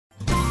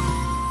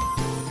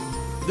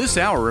This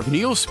hour of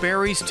Neil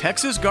Sperry's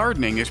Texas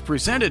Gardening is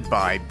presented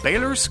by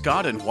Baylor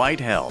Scott &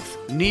 White Health.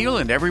 Neil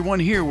and everyone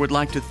here would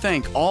like to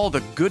thank all the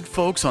good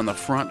folks on the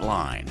front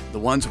line, the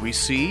ones we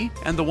see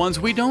and the ones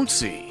we don't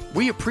see.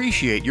 We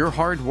appreciate your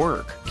hard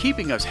work,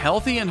 keeping us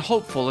healthy and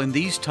hopeful in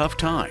these tough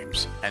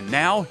times. And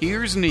now,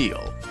 here's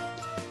Neil.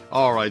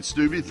 All right,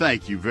 Stubby,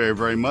 thank you very,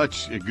 very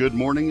much. Good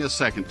morning a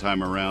second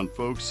time around,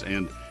 folks,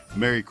 and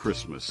Merry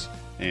Christmas.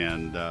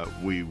 And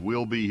we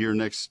will be here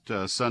next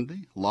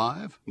Sunday,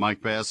 live.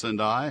 Mike Bass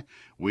and I,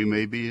 we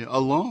may be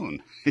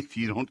alone if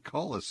you don't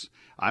call us.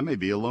 I may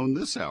be alone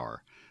this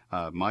hour.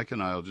 Mike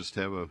and I will just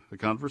have a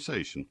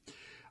conversation.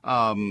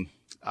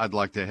 I'd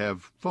like to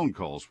have phone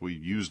calls. We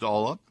used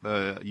up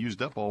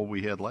all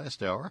we had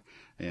last hour,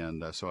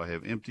 and so I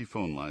have empty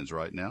phone lines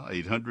right now.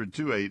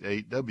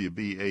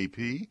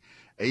 800-288-WBAP,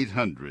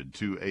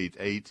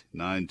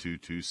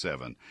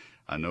 800-288-9227.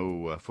 I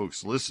know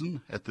folks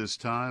listen at this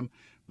time,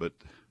 but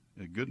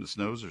goodness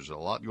knows there's a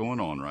lot going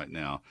on right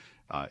now.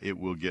 It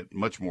will get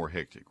much more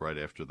hectic right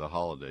after the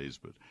holidays,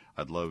 but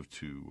I'd love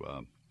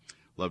to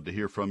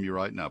hear from you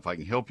right now. If I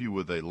can help you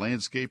with a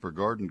landscape or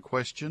garden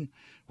question,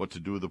 what to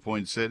do with the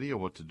poinsettia, or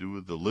what to do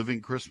with the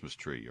living Christmas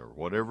tree, or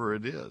whatever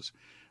it is.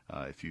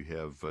 If you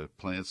have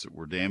plants that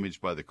were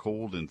damaged by the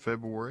cold in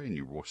February and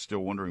you're still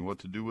wondering what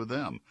to do with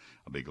them,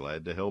 I'll be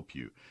glad to help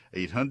you.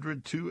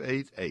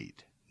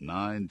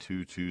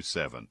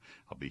 800-288-9227.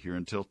 I'll be here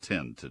until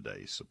 10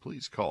 today, so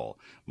please call.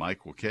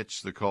 Mike will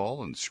catch the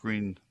call and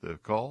screen the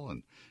call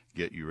and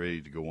get you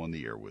ready to go on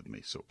the air with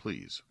me. So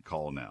please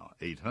call now,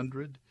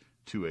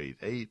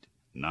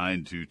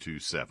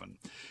 800-288-9227.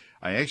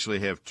 I actually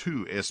have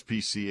two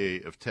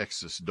SPCA of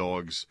Texas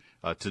dogs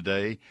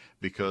today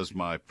because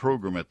my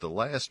program at the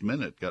last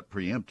minute got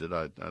preempted.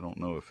 I don't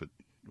know if it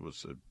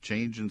was a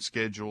change in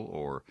schedule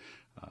or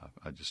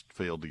I just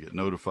failed to get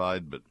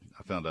notified, but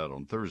I found out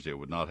on Thursday I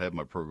would not have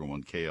my program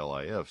on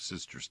KLIF,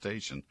 sister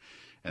station,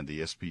 and the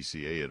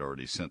SPCA had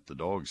already sent the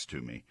dogs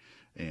to me.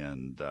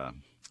 And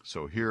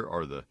so here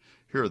are the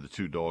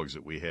two dogs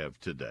that we have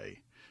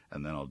today,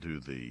 and then I'll do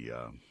the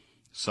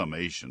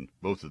summation.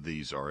 Both of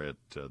these are at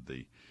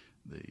the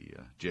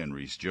Jan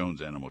Reese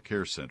Jones Animal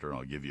Care Center, and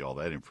I'll give you all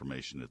that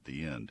information at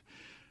the end.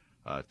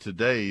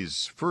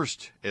 Today's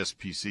first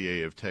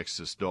SPCA of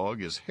Texas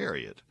dog is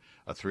Harriet,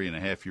 a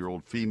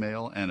 3.5-year-old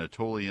female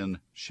Anatolian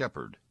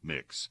Shepherd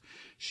mix.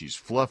 She's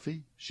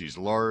fluffy, she's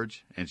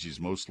large, and she's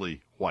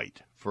mostly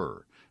white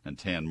fur and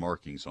tan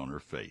markings on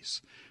her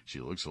face. She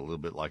looks a little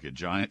bit like a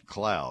giant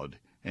cloud,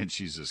 and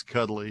she's as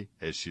cuddly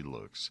as she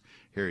looks.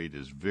 Harriet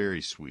is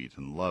very sweet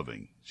and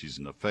loving. She's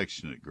an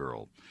affectionate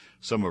girl.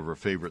 Some of her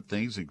favorite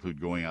things include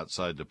going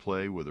outside to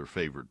play with her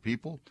favorite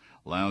people,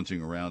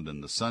 lounging around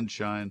in the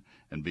sunshine,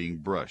 and being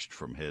brushed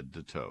from head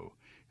to toe.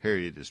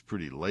 Harriet is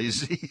pretty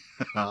lazy.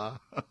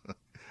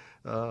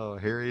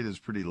 Harriet is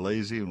pretty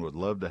lazy and would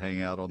love to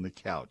hang out on the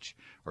couch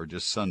or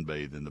just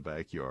sunbathe in the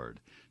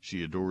backyard.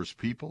 She adores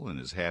people and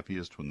is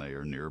happiest when they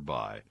are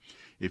nearby.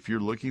 If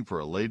you're looking for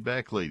a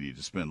laid-back lady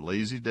to spend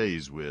lazy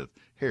days with,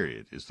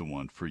 Harriet is the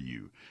one for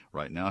you.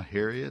 Right now,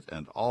 Harriet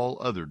and all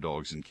other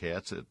dogs and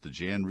cats at the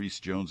Jan Reese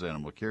Jones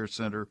Animal Care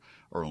Center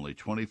are only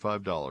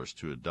 $25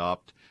 to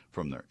adopt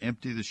from their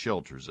Empty the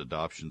Shelters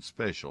adoption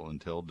special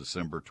until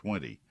December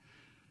 20.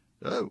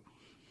 Oh,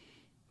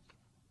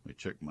 let me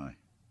check my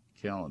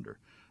calendar.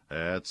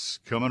 That's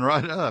coming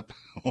right up.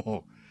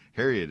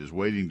 Harriet is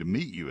waiting to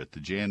meet you at the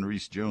Jan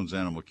Reese Jones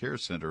Animal Care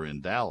Center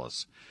in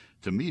Dallas.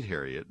 To meet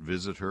Harriet,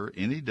 visit her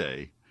any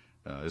day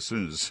as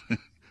soon as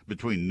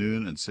between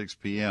noon and 6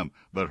 p.m.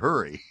 But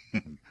hurry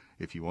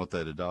if you want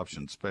that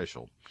adoption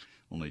special.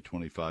 Only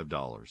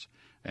 $25.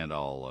 And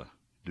I'll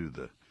do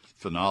the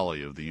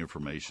finale of the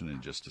information in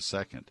just a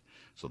second.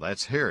 So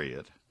that's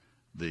Harriet,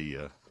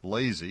 the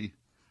lazy,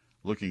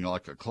 looking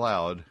like a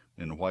cloud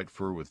in white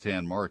fur with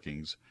tan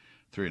markings,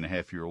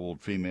 3.5-year-old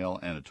female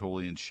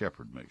Anatolian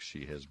Shepherd mix.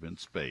 She has been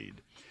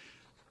spayed.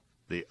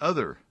 The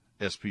other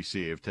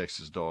SPCA of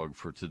Texas dog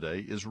for today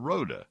is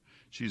Rhoda.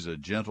 She's a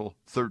gentle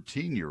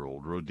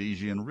 13-year-old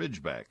Rhodesian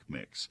Ridgeback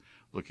mix,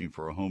 looking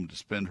for a home to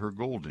spend her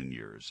golden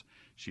years.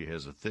 She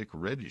has a thick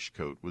reddish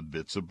coat with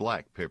bits of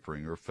black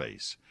peppering her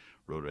face.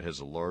 Rhoda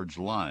has a large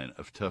line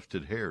of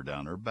tufted hair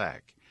down her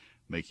back,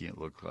 making it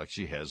look like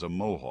she has a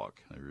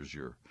mohawk. There's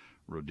your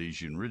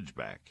Rhodesian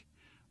Ridgeback.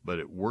 But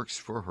it works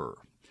for her.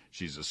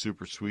 She's a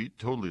super sweet,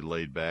 totally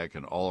laid back,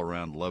 and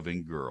all-around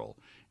loving girl.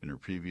 In her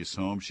previous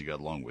home, she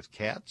got along with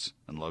cats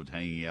and loved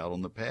hanging out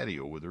on the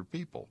patio with her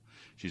people.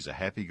 She's a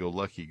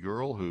happy-go-lucky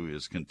girl who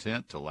is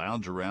content to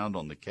lounge around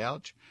on the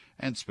couch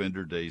and spend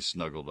her days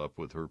snuggled up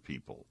with her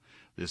people.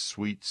 This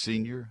sweet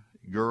senior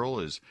girl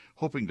is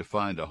hoping to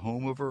find a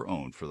home of her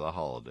own for the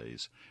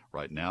holidays.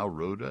 Right now,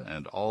 Rhoda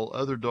and all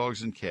other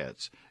dogs and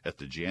cats at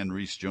the Jan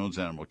Reese Jones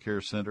Animal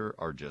Care Center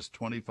are just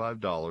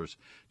 $25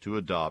 to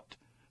adopt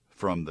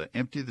from the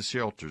Empty the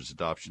Shelters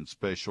adoption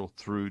special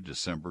through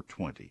December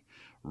 20.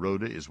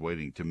 Rhoda is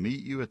waiting to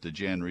meet you at the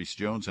Jan Reese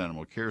Jones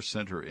Animal Care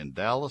Center in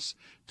Dallas.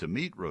 To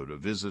meet Rhoda,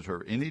 visit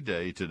her any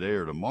day, today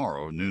or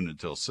tomorrow, noon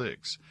until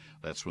 6.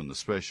 That's when the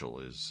special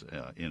is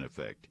in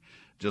effect.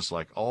 Just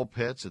like all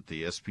pets at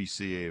the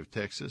SPCA of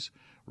Texas,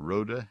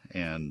 Rhoda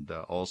and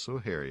also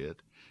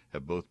Harriet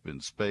have both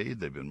been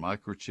spayed, they've been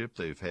microchipped,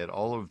 they've had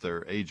all of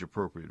their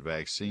age-appropriate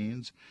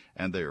vaccines,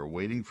 and they are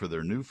waiting for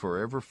their new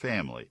forever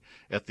family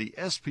at the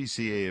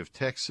SPCA of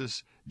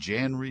Texas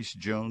Jan Reese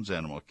Jones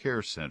Animal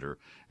Care Center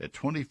at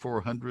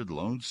 2400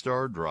 Lone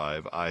Star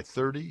Drive,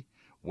 I-30,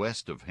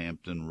 west of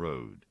Hampton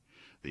Road.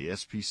 The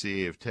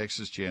SPCA of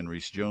Texas Jan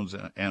Reese Jones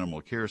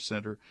Animal Care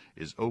Center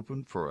is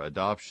open for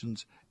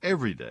adoptions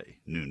every day,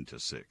 noon to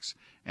 6.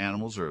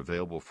 Animals are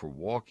available for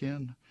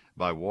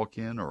by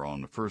walk-in or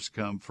on a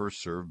first-come,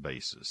 first-served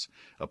basis.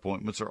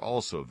 Appointments are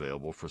also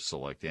available for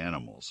select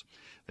animals.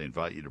 They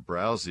invite you to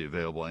browse the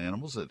available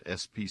animals at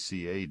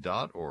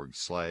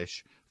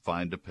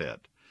spca.org/findapet.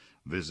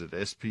 Visit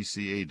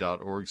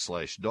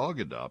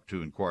spca.org/dogadopt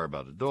to inquire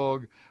about a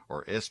dog,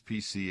 or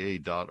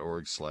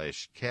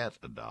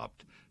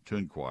spca.org/catadopt to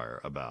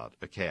inquire about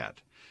a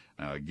cat.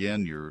 Now,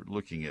 again, you're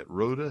looking at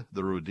Rhoda,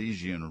 the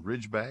Rhodesian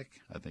Ridgeback.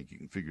 I think you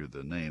can figure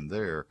the name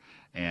there.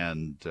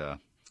 And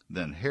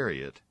then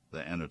Harriet,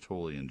 the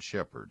Anatolian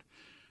Shepherd,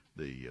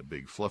 the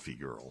big fluffy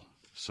girl.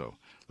 So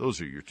those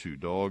are your two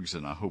dogs,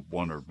 and I hope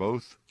one or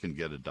both can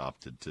get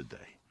adopted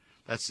today.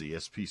 That's the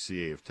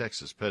SPCA of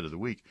Texas Pet of the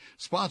Week,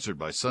 sponsored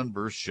by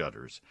Sunburst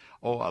Shutters.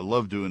 Oh, I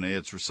love doing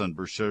ads for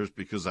Sunburst Shutters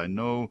because I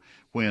know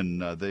when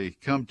they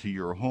come to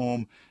your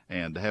home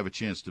and have a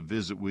chance to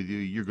visit with you,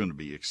 you're going to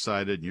be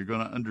excited, and you're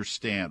going to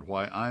understand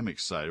why I'm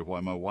excited,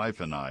 why my wife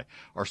and I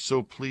are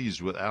so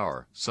pleased with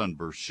our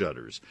Sunburst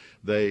Shutters.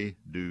 They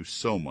do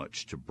so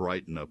much to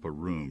brighten up a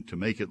room, to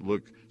make it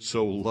look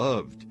so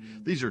loved.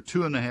 These are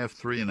 2.5,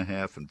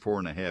 3.5, and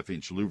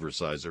 4.5-inch louver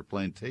size. They're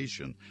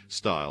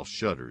plantation-style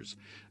shutters.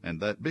 And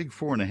that big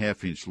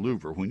 4.5-inch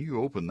louver, when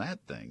you open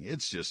that thing,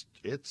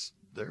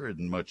 there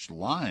isn't much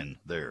line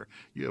there.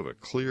 You have a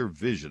clear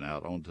vision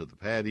out onto the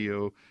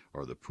patio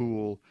or the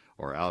pool,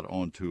 or out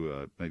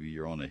onto maybe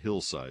you're on a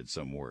hillside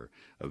somewhere,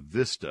 a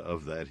vista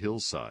of that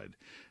hillside.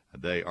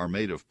 They are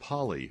made of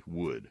poly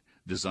wood,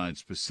 designed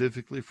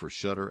specifically for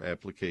shutter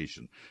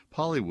application.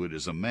 Polywood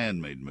is a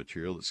man-made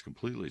material that's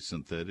completely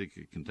synthetic.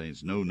 It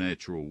contains no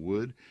natural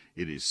wood.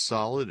 It is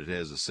solid. It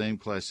has the same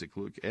classic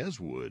look as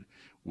wood,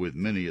 with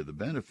many of the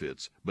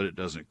benefits, but it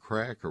doesn't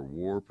crack or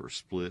warp or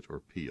split or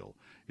peel.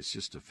 It's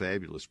just a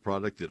fabulous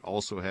product that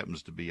also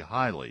happens to be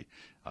highly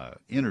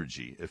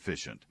energy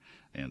efficient.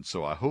 And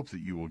so I hope that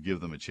you will give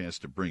them a chance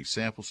to bring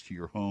samples to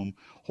your home,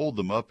 hold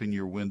them up in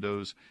your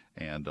windows,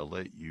 and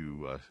let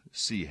you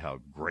see how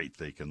great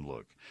they can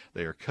look.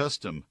 They are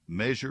custom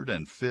measured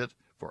and fit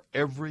for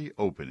every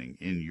opening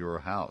in your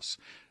house.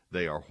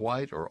 They are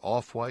white or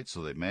off-white,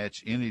 so they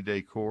match any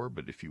decor,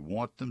 but if you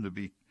want them to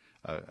be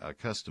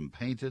custom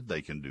painted,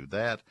 they can do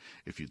that.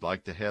 If you'd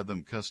like to have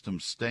them custom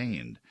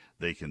stained,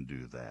 they can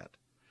do that.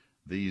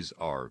 These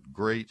are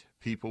great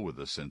people with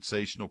a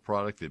sensational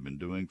product they've been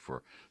doing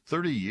for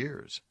 30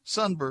 years.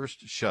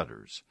 Sunburst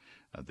Shutters.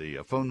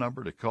 The phone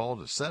number to call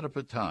to set up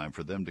a time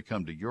for them to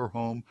come to your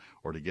home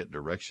or to get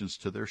directions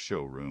to their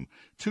showroom,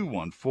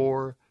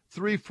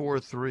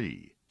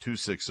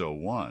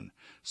 214-343-2601.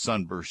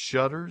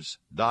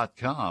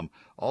 SunburstShutters.com,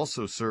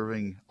 also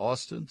serving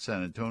Austin,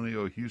 San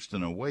Antonio,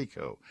 Houston, and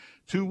Waco,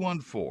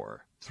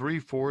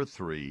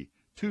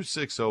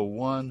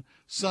 214-343-2601,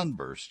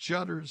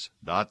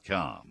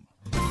 SunburstShutters.com.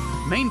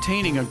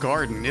 Maintaining a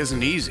garden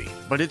isn't easy,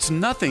 but it's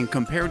nothing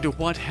compared to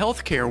what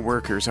healthcare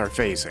workers are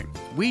facing.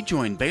 We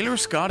join Baylor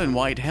Scott and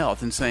White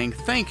Health in saying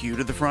thank you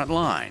to the front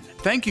line.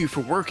 Thank you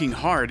for working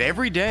hard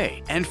every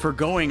day and for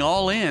going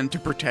all in to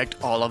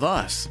protect all of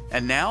us.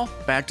 And now,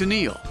 back to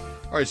Neil.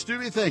 All right,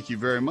 Stubby, thank you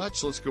very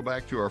much. Let's go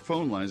back to our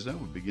phone lines now.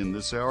 We begin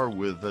this hour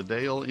with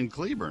Dale in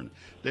Cleburne.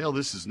 Dale,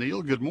 this is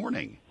Neil. Good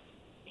morning.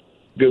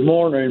 Good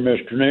morning,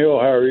 Mr. Neil.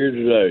 How are you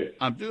today?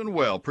 I'm doing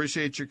well.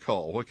 Appreciate your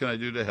call. What can I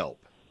do to help?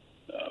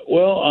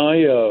 Well, I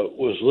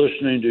was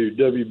listening to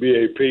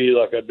WBAP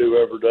like I do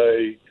every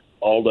day,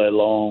 all day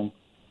long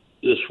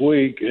this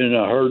week, and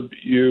I heard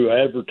you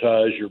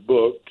advertise your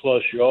book.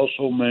 Plus, you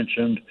also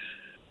mentioned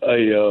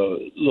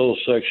a little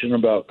section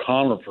about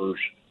conifers,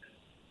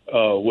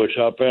 which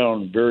I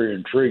found very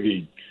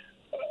intriguing.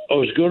 I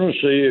was going to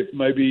see if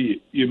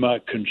maybe you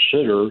might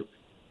consider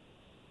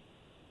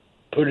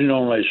putting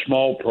on a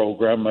small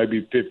program,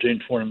 maybe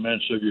 15, 20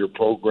 minutes of your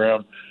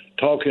program,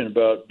 talking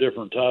about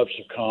different types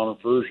of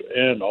conifers,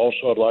 and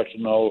also I'd like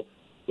to know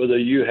whether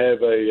you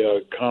have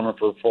a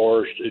conifer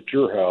forest at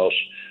your house.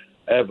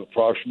 I have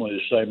approximately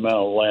the same amount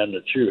of land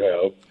that you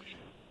have.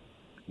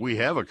 We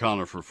have a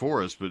conifer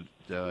forest, but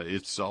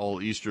it's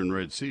all eastern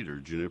red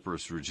cedar,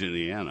 Juniperus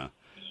virginiana.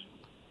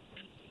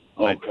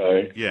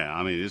 Okay.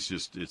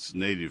 It's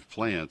native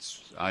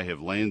plants. I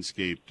have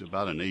landscaped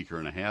about 1.5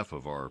 acres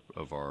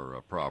of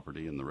our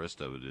property, and the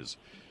rest of it is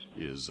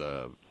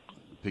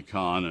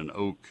pecan and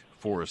oak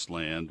forest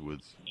land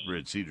with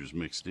red cedars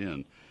mixed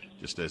in,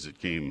 just as it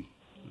came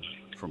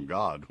from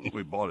God when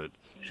we bought it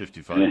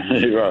 55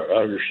 years ago. Right,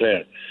 I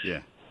understand.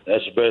 Yeah.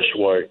 That's the best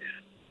way.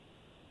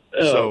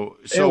 So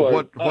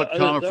anyway,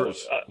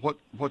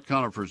 what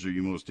conifers are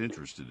you most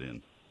interested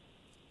in?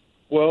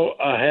 Well,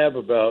 I have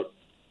about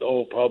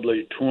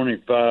probably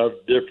 25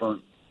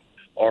 different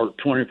or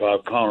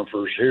 25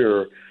 conifers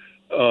here.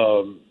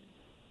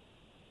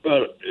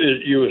 But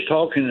you was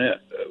talking,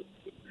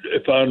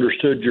 if I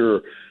understood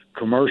your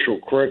commercial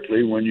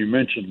correctly when you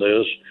mentioned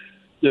this,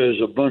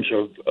 there's a bunch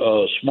of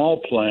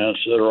small plants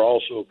that are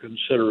also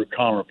considered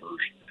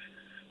conifers.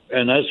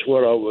 And that's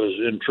what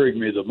intrigued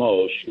me the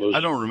most. I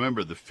don't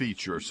remember the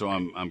feature, so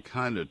I'm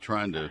kind of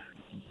trying to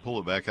pull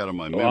it back out of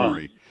my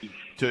memory.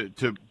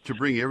 To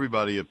bring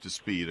everybody up to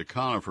speed, a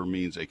conifer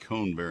means a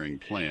cone-bearing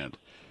plant,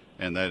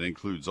 and that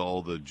includes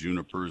all the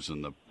junipers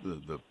and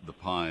the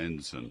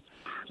pines and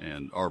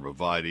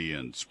arborvitae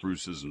and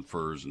spruces and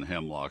firs and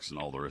hemlocks and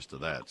all the rest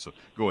of that. So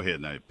go ahead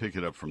and I pick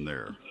it up from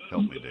there.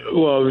 Help me, Dave.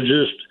 Well,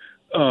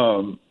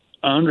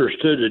 I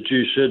understood that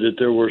you said that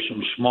there were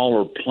some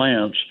smaller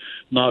plants,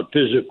 not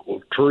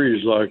physical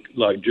trees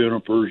like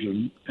junipers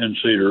and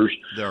cedars.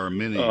 There are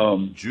many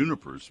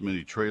junipers,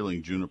 many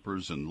trailing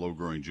junipers and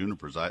low-growing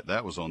junipers.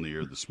 That was on the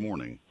air this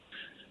morning.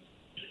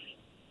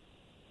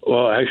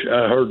 Well, actually,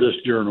 I heard this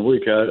during the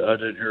week. I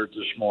didn't hear it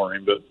this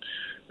morning, but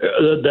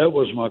that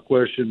was my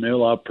question,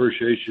 Neil. I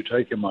appreciate you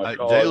taking my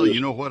call. Dale, you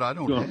know what? I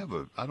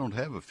don't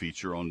have a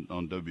feature on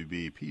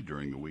WBAP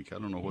during the week. I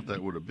don't know what that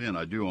would have been.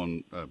 I do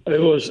on. It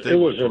was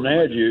an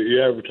ad.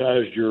 You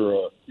advertised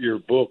your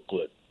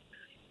booklet,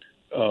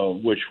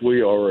 which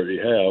we already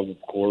have, of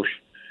course.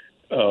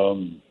 But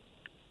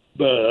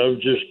I was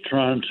just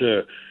trying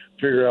to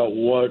figure out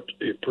what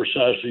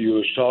precisely you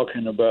was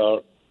talking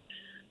about.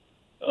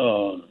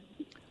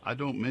 I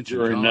don't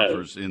mention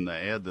conifers in the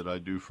ad that I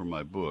do for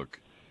my book.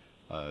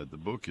 The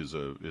book is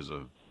a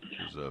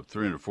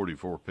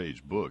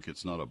 344-page book.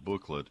 It's not a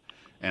booklet,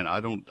 and I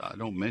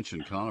don't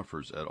mention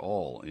conifers at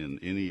all in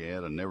any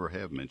ad. I never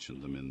have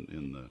mentioned them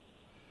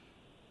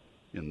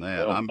in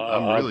that. Well,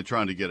 I'm really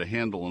trying to get a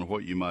handle on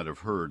what you might have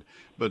heard.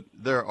 But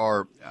there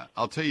are.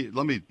 I'll tell you.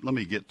 Let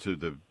me get to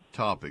the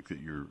topic that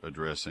you're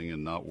addressing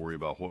and not worry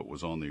about what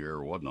was on the air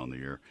or wasn't on the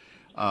air.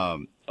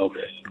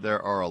 Okay.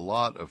 There are a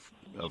lot of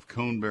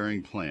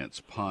cone-bearing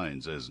plants,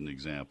 pines as an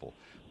example,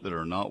 that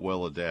are not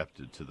well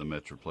adapted to the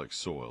Metroplex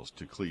soils,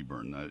 to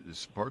Cleburne.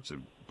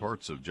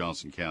 Parts of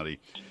Johnson County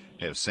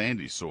have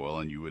sandy soil,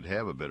 and you would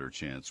have a better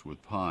chance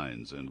with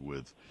pines and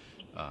with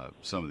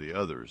some of the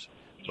others.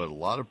 But a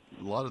lot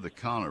of the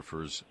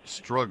conifers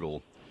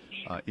struggle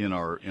in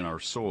our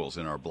soils,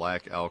 in our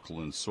black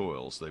alkaline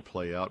soils. They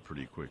play out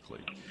pretty quickly.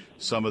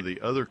 Some of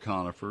the other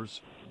conifers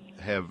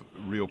have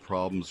real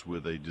problems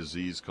with a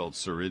disease called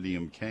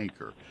Ceridium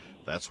canker.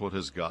 That's what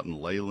has gotten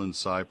Leyland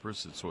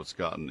cypress. It's what's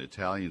gotten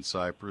Italian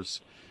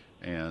cypress,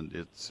 and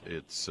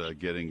it's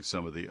getting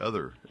some of the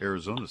other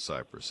Arizona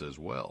cypress as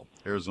well.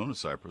 Arizona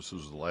cypress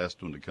was the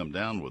last one to come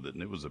down with it,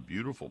 and it was a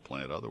beautiful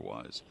plant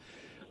otherwise.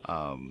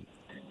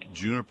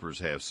 Junipers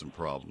have some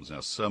problems now.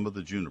 Some of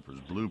the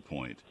junipers, Blue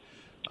Point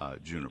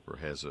juniper,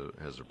 has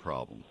a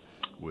problem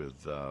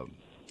with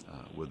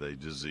a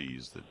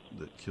disease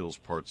that kills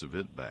parts of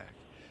it back.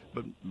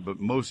 But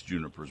most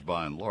junipers,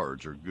 by and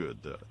large, are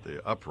good.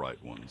 The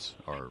upright ones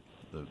are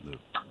the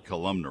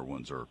columnar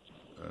ones are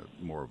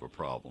more of a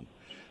problem.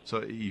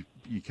 So you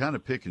kind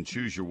of pick and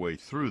choose your way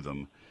through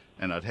them,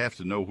 and I'd have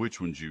to know which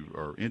ones you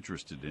are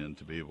interested in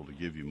to be able to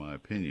give you my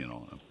opinion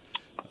on them.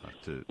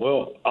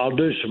 Well, I'll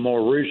do some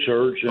more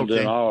research, and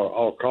then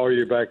I'll call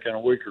you back in a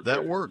week or two.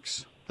 That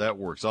works.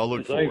 I'll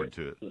look forward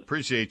to it.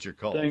 Appreciate your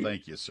call.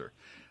 Thank you, sir.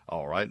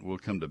 All right, we'll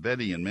come to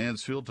Betty in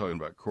Mansfield talking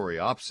about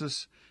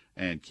Coreopsis.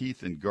 And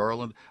Keith in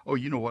Garland. Oh,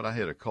 you know what? I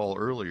had a call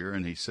earlier,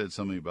 and he said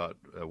something about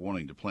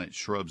wanting to plant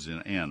shrubs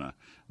in Anna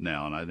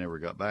now, and I never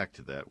got back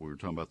to that. We were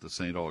talking about the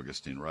St.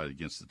 Augustine right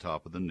against the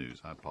top of the news.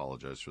 I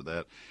apologize for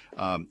that.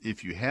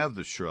 If you have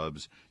the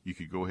shrubs, you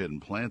could go ahead and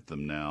plant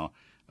them now.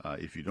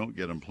 If you don't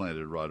get them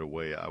planted right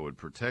away, I would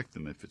protect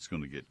them if it's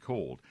going to get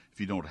cold. If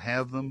you don't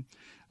have them,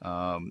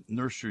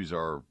 nurseries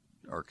are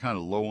kind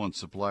of low on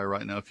supply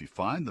right now. If you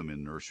find them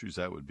in nurseries,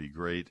 that would be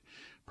great.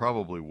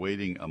 Probably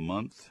waiting a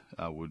month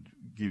would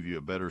give you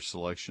a better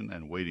selection,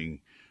 and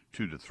waiting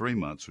 2 to 3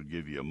 months would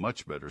give you a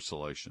much better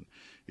selection.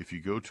 If you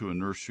go to a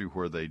nursery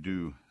where they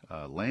do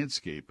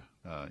landscape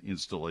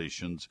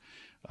installations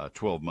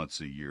 12 months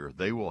a year,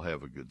 they will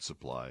have a good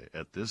supply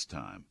at this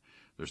time.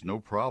 There's no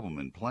problem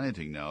in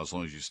planting now as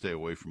long as you stay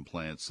away from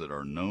plants that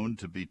are known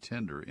to be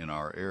tender in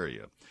our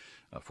area.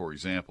 For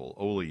example,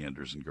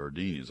 oleanders and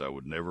gardenias, I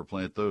would never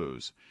plant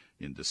those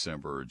in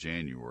December or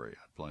January.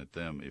 I'd plant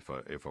them if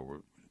I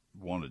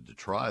wanted to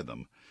try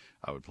them.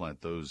 I would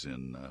plant those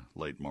in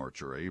late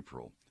March or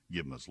April.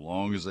 Give them as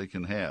long as they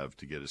can have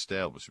to get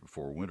established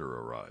before winter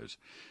arrives.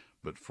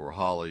 But for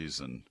hollies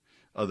and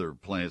other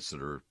plants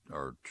that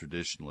are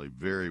traditionally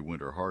very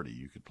winter hardy,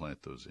 you could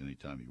plant those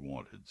anytime you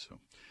wanted. So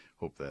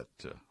hope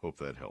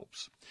that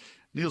helps.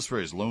 Neil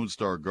Sperry's Lone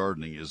Star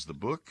Gardening is the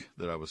book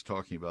that I was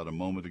talking about a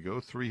moment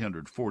ago.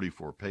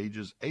 344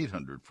 pages,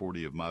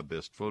 840 of my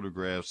best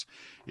photographs.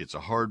 It's a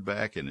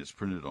hardback and it's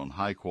printed on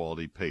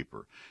high-quality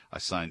paper. I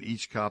sign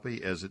each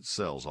copy as it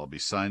sells. I'll be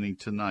signing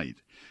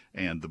tonight.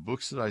 And the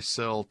books that I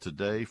sell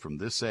today from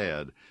this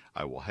ad,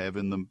 I will have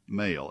in the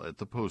mail at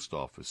the post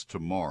office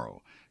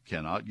tomorrow.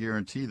 Cannot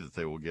guarantee that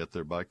they will get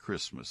there by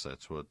Christmas.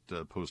 That's what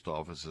post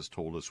office has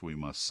told us we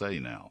must say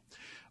now.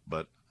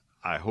 But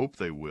I hope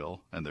they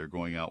will, and they're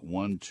going out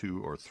 1,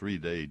 2, or 3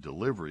 day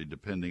delivery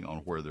depending on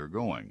where they're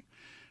going.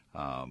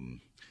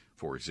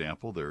 For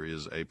example, there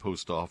is a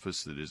post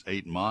office that is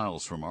 8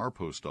 miles from our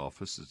post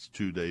office. It's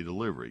 2-day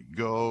delivery.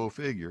 Go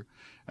figure.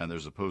 And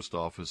there's a post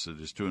office that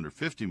is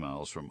 250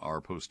 miles from our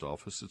post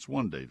office. It's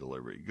 1-day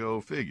delivery. Go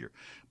figure.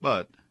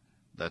 But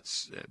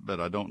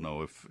I don't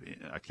know if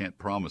I can't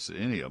promise that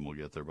any of them will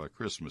get there by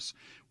Christmas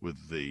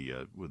with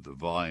the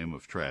volume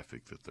of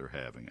traffic that they're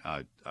having.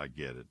 I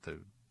get it.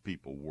 The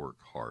people work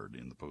hard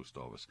in the post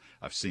office.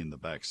 I've seen the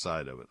back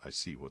side of it. I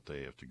see what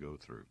they have to go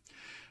through.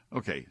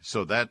 Okay,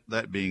 so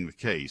that being the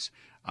case,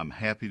 I'm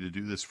happy to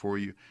do this for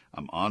you.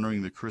 I'm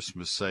honoring the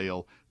Christmas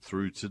sale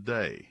through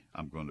today.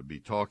 I'm going to be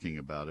talking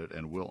about it,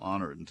 and we'll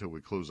honor it until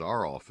we close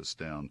our office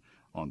down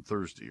on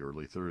Thursday,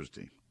 early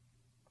Thursday.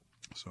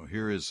 So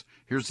here's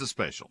the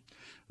special.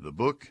 The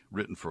book,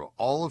 written for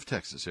all of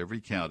Texas,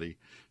 every county.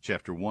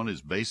 Chapter 1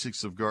 is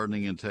Basics of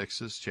Gardening in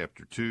Texas.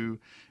 Chapter 2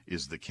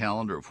 is the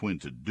calendar of when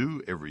to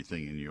do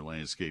everything in your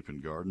landscape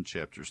and garden.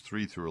 Chapters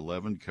 3 through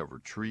 11 cover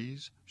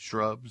trees,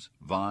 shrubs,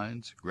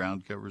 vines,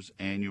 ground covers,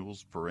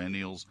 annuals,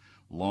 perennials,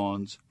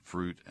 lawns,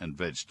 fruit, and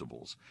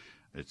vegetables.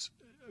 It's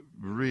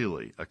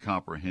really a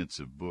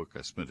comprehensive book.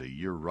 I spent a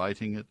year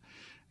writing it.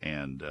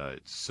 And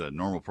its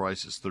normal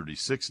price is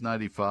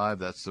 $36.95.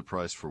 That's the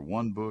price for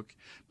one book.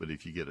 But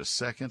if you get a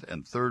second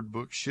and third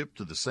book shipped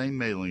to the same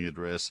mailing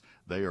address,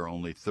 they are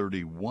only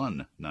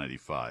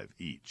 $31.95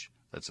 each.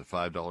 That's a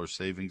 $5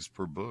 savings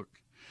per book.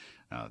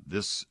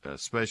 This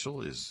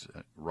special is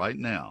right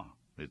now.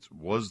 It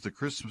was the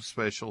Christmas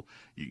special.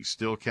 You can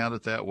still count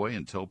it that way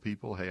and tell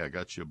people, hey, I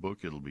got you a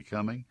book. It'll be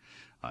coming.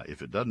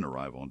 If it doesn't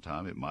arrive on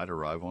time, it might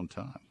arrive on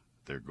time.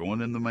 They're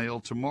going in the mail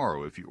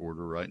tomorrow if you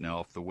order right now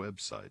off the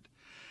website.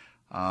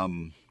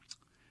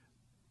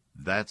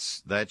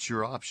 That's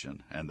your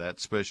option, and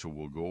that special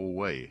will go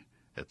away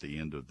at the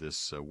end of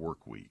this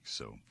work week.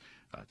 So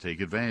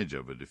take advantage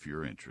of it if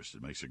you're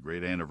interested. It makes a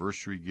great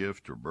anniversary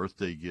gift or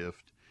birthday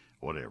gift,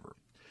 whatever.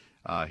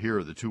 Here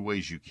are the 2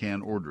 ways you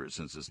can order it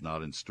since it's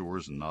not in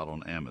stores and not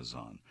on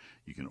Amazon.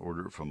 You can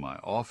order it from my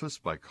office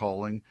by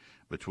calling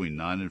between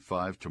 9 and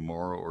 5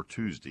 tomorrow or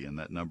Tuesday, and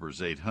that number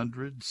is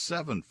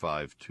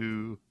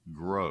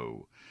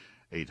 800-752-GROW,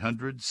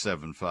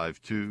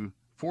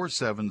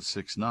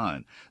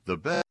 800-752-4769. The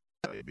best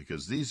way,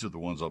 because these are the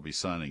ones I'll be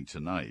signing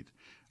tonight,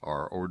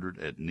 are ordered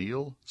at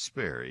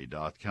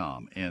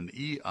neilsperry.com,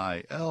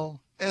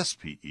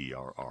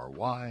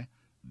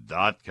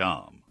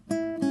 NeilSperry.com.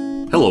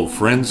 Hello,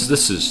 friends.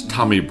 This is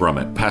Tommy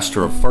Brummett,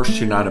 pastor of First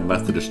United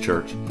Methodist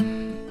Church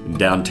in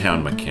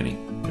downtown McKinney,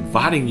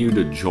 inviting you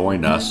to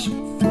join us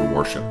for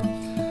worship.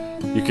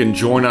 You can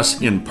join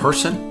us in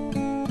person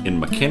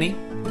in McKinney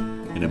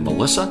and in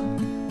Melissa,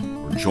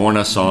 or join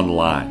us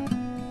online.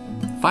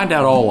 Find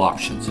out all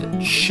options at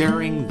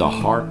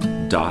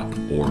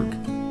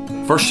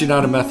sharingtheheart.org. First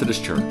United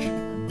Methodist Church,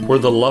 where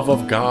the love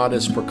of God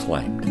is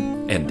proclaimed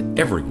and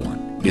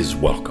everyone is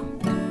welcome.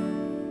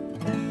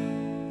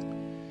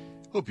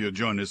 Hope you'll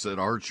join us at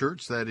our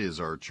church. That is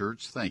our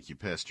church. Thank you,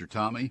 Pastor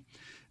Tommy.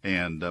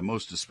 And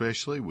most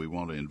especially, we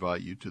want to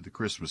invite you to the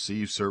Christmas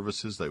Eve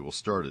services. They will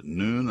start at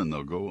noon, and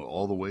they'll go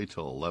all the way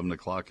till 11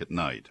 o'clock at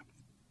night.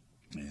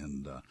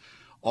 And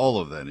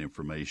all of that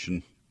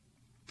information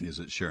is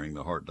at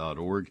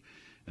sharingtheheart.org.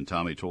 And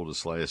Tommy told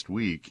us last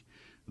week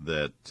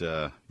that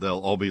they'll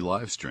all be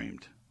live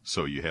streamed.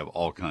 So you have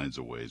all kinds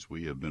of ways.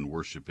 We have been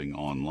worshiping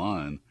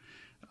online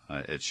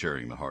at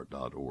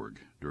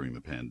sharingtheheart.org during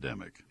the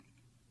pandemic.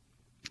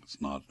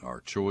 It's not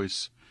our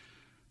choice,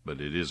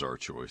 but it is our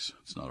choice.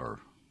 It's not our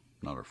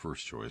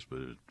first choice, but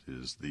it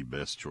is the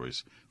best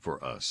choice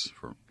for us,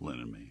 for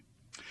Lynn and me.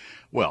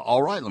 Well,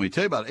 all right, let me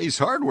tell you about Ace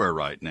Hardware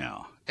right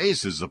now.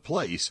 Ace is a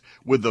place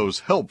with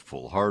those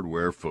helpful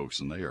hardware folks,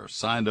 and they are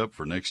signed up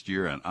for next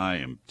year, and I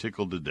am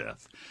tickled to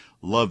death.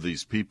 Love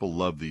these people,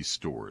 love these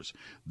stores.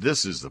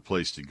 This is the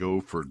place to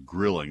go for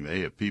grilling. They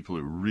have people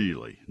who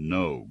really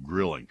know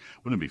grilling.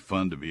 Wouldn't it be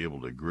fun to be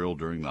able to grill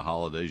during the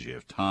holidays? You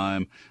have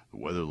time. The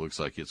weather looks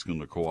like it's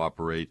going to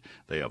cooperate.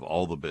 They have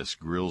all the best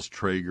grills,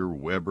 Traeger,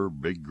 Weber,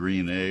 Big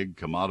Green Egg,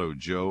 Kamado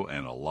Joe,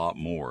 and a lot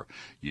more.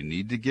 You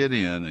need to get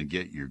in and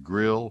get your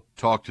grill.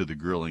 Talk to the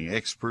grilling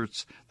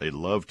experts. They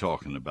love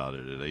talking about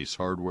it at Ace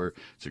Hardware.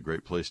 It's a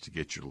great place to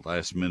get your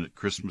last-minute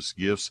Christmas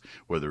gifts,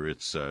 whether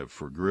it's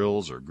for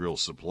grills or grill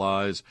supplies,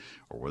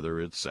 or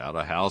whether it's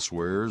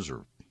out-of-housewares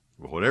or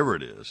whatever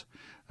it is.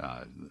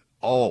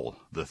 All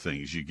the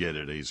things you get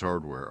at Ace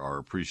Hardware are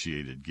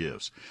appreciated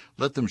gifts.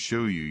 Let them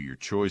show you your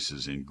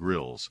choices in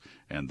grills,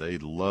 and they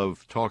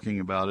love talking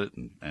about it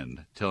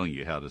and telling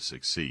you how to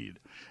succeed.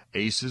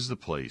 Ace is the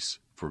place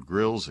for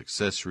grills,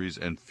 accessories,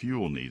 and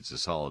fuel needs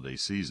this holiday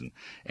season.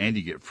 And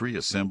you get free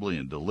assembly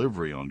and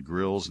delivery on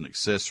grills and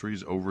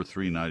accessories over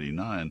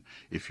 $3.99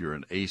 if you're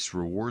an Ace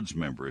Rewards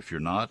member. If you're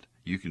not,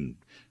 you can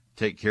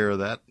take care of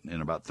that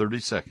in about 30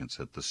 seconds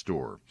at the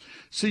store.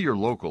 See your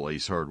local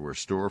Ace Hardware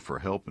store for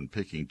help in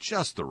picking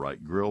just the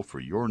right grill for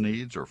your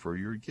needs or for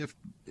your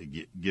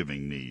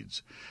gift-giving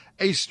needs.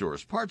 Ace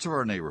stores, parts of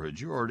our neighborhood.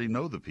 You already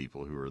know the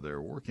people who are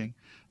there working.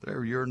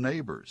 They're your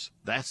neighbors.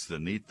 That's the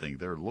neat thing.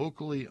 They're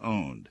locally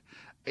owned.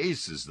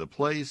 Ace is the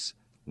place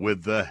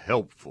with the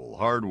helpful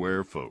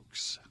hardware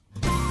folks.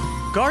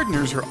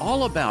 Gardeners are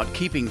all about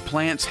keeping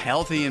plants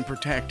healthy and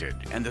protected,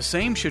 and the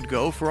same should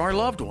go for our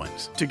loved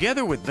ones.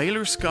 Together with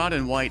Baylor Scott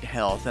and White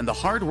Health and the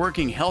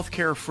hardworking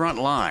healthcare front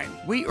line,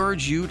 we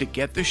urge you to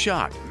get the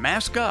shot,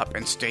 mask up,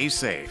 and stay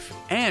safe.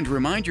 And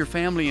remind your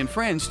family and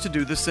friends to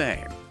do the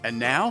same. And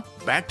now,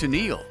 back to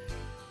Neil.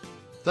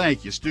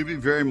 Thank you, Stubby,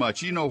 very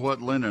much. You know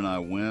what? Lynn and I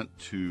went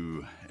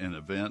to an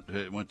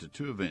event, went to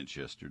 2 events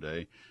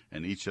yesterday,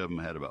 and each of them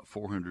had about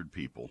 400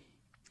 people.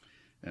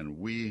 And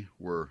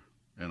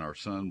and our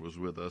son was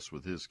with us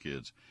with his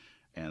kids,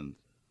 and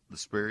the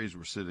Sperrys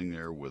were sitting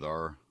there with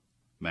our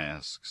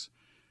masks,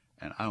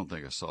 and I don't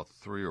think I saw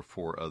 3 or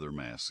 4 other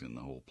masks in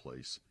the whole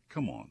place.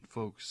 Come on,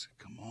 folks,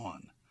 come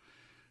on.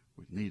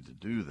 We need to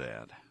do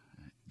that.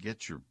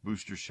 Get your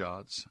booster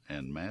shots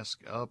and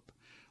mask up.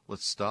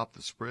 Let's stop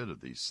the spread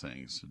of these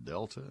things,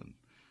 Delta and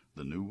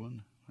the new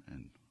one,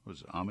 and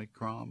was it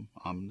Omicron,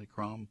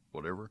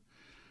 whatever.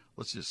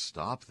 Let's just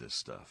stop this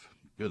stuff.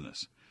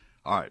 Goodness.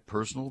 All right,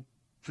 personal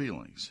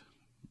feelings.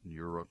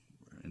 You're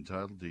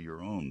entitled to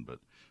your own, but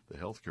the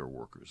healthcare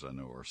workers, I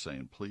know, are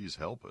saying, please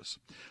help us.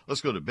 Let's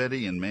go to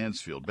Betty in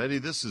Mansfield. Betty,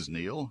 this is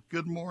Neil.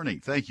 Good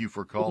morning. Thank you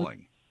for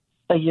calling.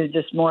 You're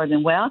just more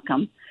than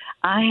welcome.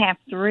 I have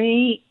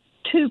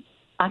two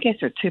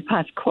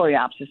pots of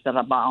coreopsis that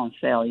I bought on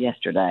sale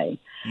yesterday.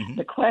 Mm-hmm.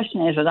 The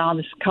question is, with all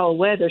this cold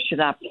weather, should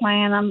I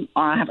plant them,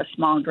 or I have a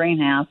small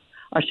greenhouse,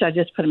 or should I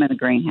just put them in the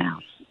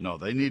greenhouse? No,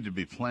 they need to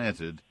be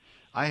planted.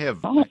 I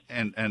have,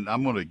 and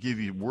I'm going to give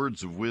you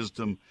words of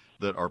wisdom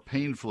that are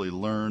painfully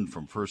learned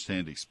from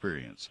firsthand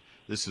experience.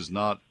 This is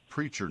not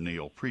preacher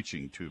Neil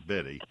preaching to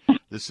Betty.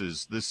 This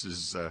is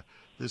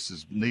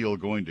Neil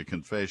going to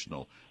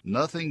confessional.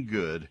 Nothing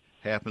good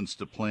happens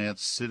to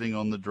plants sitting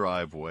on the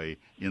driveway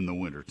in the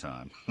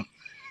wintertime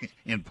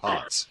in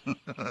pots.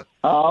 Okay.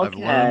 I've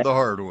learned the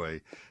hard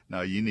way.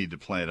 Now you need to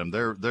plant them.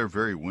 They're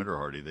very winter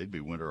hardy. They'd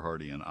be winter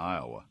hardy in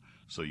Iowa.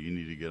 So you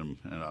need to get them,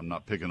 and I'm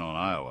not picking on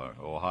Iowa,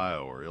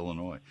 Ohio, or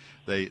Illinois.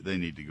 They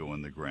need to go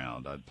in the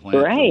ground. I'd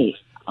plant Great.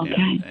 them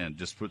Okay. and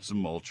just put some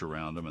mulch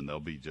around them, and they'll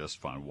be just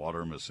fine. Water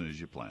them as soon as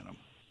you plant them.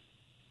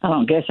 I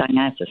don't guess I can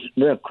ask this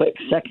real quick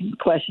second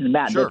question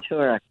about Sure.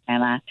 Datura.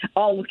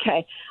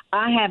 Okay.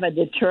 I have a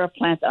Datura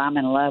plant that I'm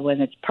in love with.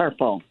 It's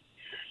purple.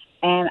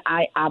 And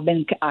I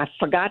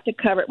forgot to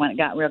cover it when it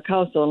got real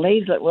cold, so the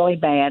leaves look really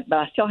bad, but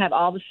I still have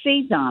all the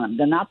seeds on them.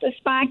 They're not the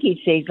spiky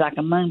seeds like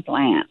a moon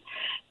plant.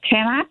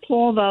 Can I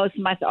pull those?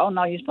 Somebody said, oh,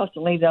 no, you're supposed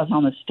to leave those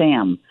on the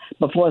stem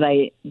before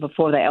they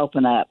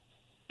open up.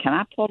 Can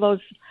I pull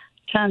those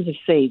tons of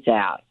seeds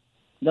out?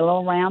 The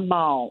little round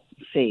ball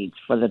seeds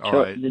for the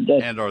All right.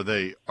 And are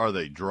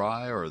they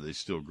dry, or are they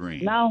still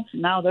green? No,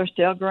 they're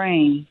still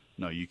green.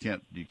 No, you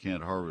can't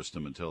harvest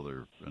them until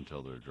they're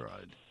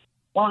dried.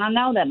 Well, I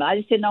know that, but I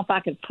just didn't know if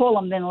I could pull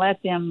them, then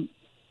let them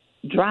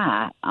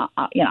dry,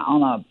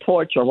 on a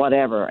porch or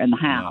whatever in the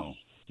house.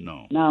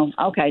 No.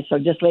 Okay, so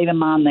just leave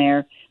them on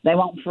there. They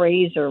won't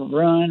freeze or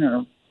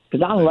ruin,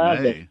 because I love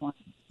this one.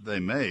 They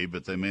may,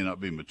 but they may not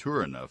be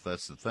mature enough.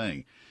 That's the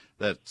thing.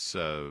 That's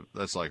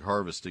like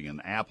harvesting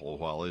an apple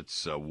while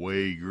it's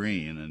way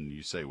green, and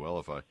you say, well,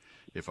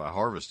 if I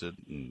harvest it,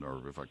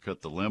 or if I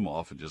cut the limb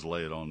off and just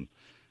lay it on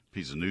a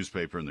piece of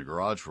newspaper in the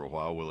garage for a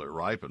while, will it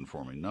ripen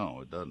for me? No,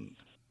 it doesn't.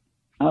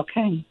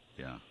 Okay.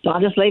 Yeah. So I'll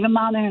just leave them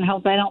on there and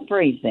hope they don't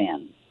freeze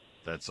then.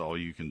 That's all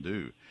you can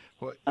do.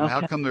 Okay.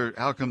 How come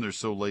they're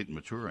so late in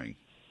maturing?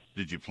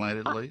 Did you plant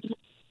it late?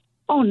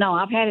 Oh no,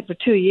 I've had it for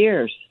 2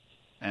 years.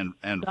 And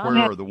where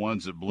are the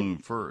ones that bloom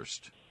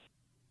first?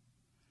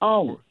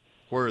 Oh.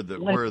 Where are they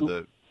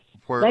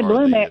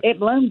bloom? It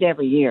bloomed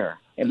every year.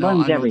 It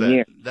blooms every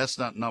year. That's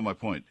not my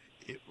point.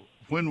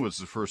 When was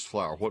the first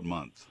flower? What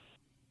month?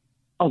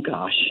 Oh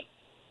gosh,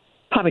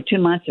 probably 2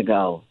 months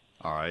ago.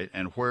 All right,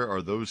 and where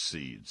are those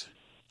seeds?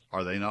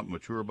 Are they not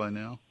mature by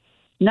now?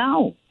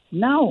 No.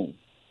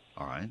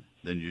 All right,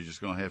 then you're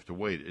just going to have to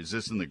wait. Is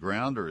this in the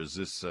ground, or is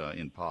this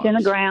in pots? It's in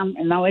the ground.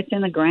 No, it's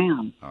in the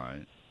ground. All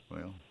right.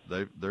 Well,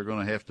 they're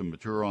going to have to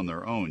mature on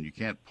their own. You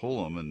can't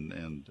pull them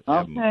and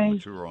have them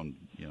mature on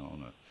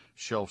on a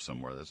shelf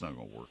somewhere. That's not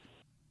going to work.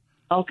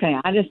 Okay,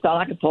 I just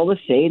thought I could pull the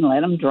seed and let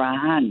them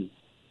dry.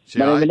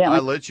 See, I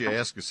let you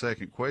ask a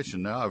second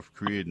question. Now I've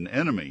created an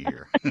enemy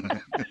here.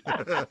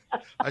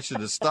 I should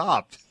have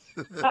stopped.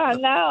 Oh,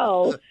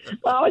 no.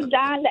 Well, I was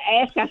dying to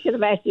ask. I should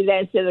have asked you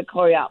that instead of the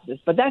coreopsis,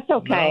 but that's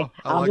okay. No,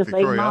 I like the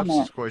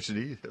coreopsis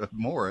question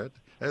more.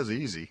 That's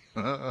easy.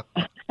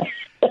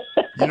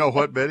 You know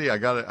what, Betty? I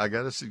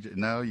gotta suggest.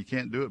 No, you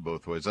can't do it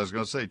both ways. I was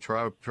going to say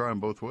try them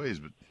both ways,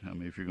 but I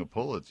mean, if you're going to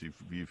pull it,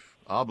 you've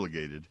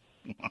obligated.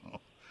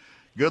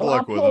 Good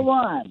luck with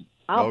them.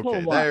 I'll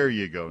pull one. There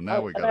you go.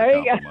 Now we got a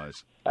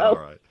compromise. All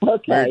right.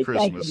 Okay. Merry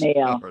Christmas. Thank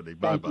you, Neil. Alrighty,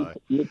 bye-bye.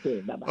 You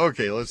too. Bye-bye.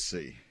 Okay, let's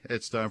see.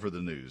 It's time for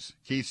the news.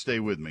 Keith, stay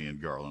with me in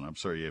Garland. I'm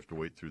sorry you have to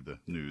wait through the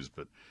news,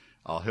 but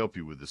I'll help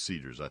you with the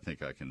cedars. I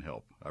think I can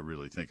help. I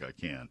really think I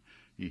can.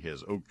 He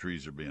has oak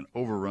trees are being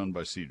overrun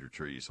by cedar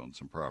trees on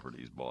some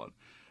properties bought.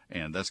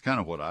 And that's kind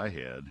of what I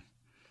had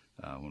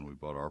when we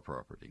bought our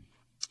property.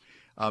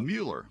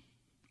 Mueller,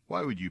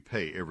 why would you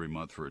pay every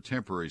month for a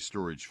temporary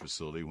storage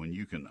facility when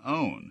you can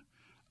own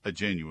a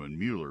genuine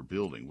Mueller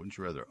building? Wouldn't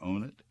you rather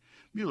own it?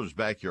 Mueller's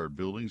backyard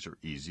buildings are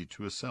easy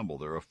to assemble.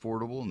 They're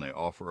affordable, and they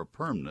offer a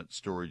permanent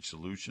storage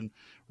solution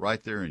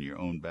right there in your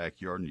own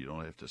backyard, and you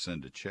don't have to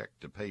send a check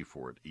to pay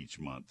for it each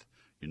month.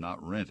 You're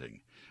not renting.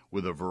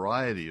 With a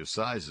variety of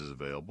sizes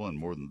available and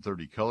more than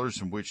 30 colors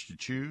from which to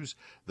choose,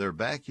 their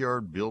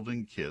backyard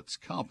building kits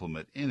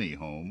complement any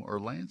home or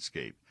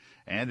landscape.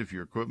 And if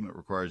your equipment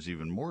requires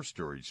even more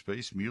storage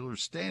space,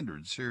 Mueller's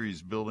Standard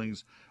Series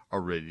buildings are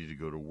ready to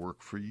go to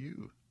work for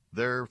you.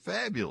 They're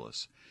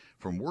fabulous.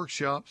 From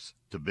workshops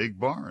to big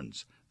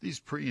barns, these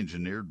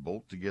pre-engineered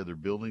bolt-together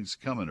buildings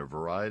come in a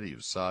variety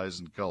of size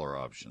and color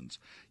options.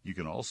 You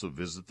can also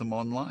visit them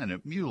online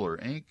at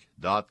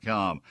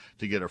MuellerInc.com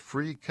to get a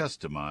free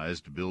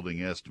customized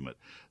building estimate.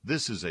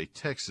 This is a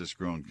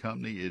Texas-grown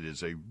company. It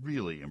is a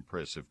really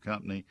impressive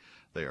company.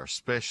 They are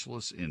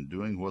specialists in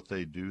doing what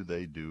they do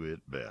it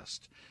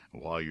best.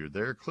 While you're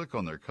there, click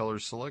on their color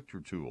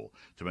selector tool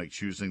to make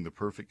choosing the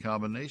perfect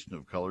combination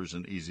of colors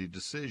an easy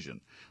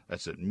decision.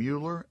 That's at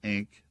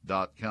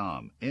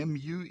MuellerInc.com,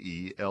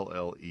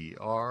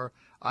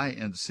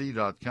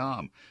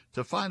 MuellerInc.com.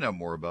 To find out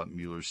more about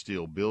Mueller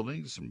Steel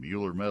Buildings and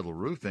Mueller Metal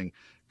Roofing,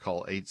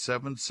 call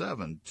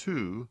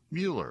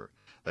 877-2-MUELLER.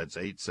 That's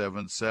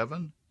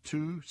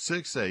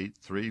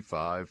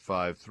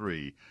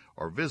 877-268-3553.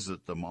 Or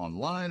visit them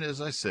online,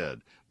 as I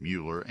said,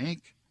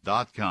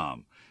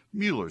 MuellerInc.com.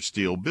 Mueller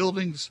Steel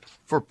Buildings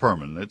for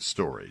permanent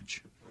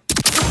storage.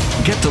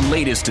 Get the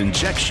latest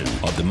injection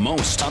of the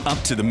most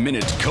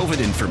up-to-the-minute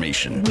COVID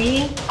information.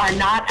 We are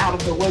not out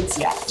of the woods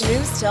yet.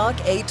 News Talk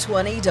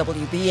 820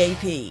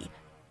 WBAP.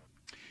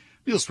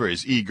 Neil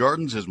Sperry's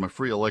eGardens is my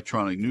free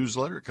electronic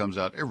newsletter. It comes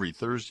out every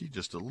Thursday,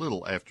 just a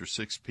little after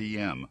 6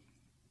 p.m.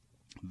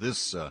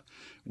 This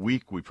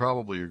week, we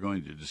probably are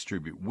going to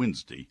distribute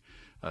Wednesday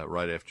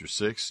right after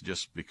 6,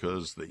 just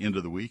because the end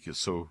of the week is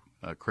so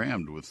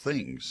crammed with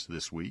things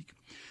this week.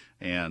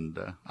 And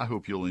I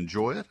hope you'll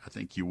enjoy it. I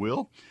think you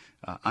will.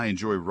 I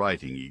enjoy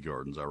writing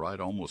eGardens. I write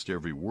almost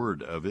every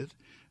word of it.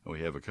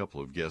 We have a couple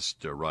of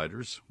guest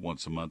writers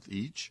once a month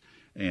each,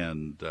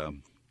 and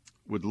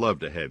would love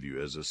to have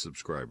you as a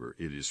subscriber.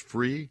 It is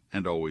free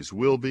and always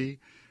will be.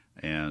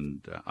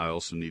 And I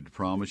also need to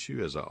promise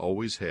you, as I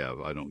always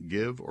have, I don't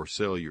give or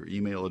sell your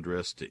email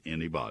address to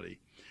anybody.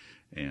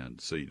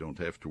 And so you don't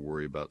have to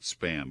worry about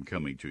spam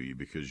coming to you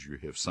because you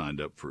have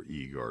signed up for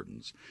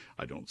eGardens.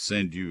 I don't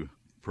send you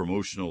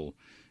promotional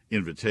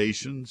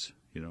invitations.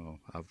 You know,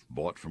 I've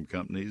bought from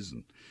companies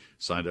and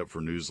signed up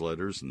for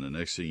newsletters, and the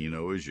next thing you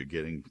know is you're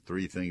getting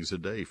 3 things a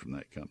day from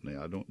that company.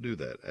 I don't do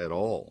that at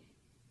all.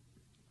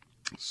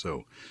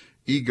 So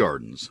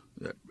eGardens,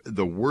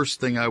 the worst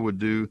thing I would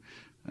do,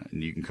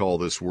 and you can call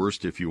this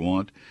worst if you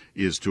want,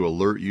 is to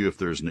alert you if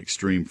there's an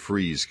extreme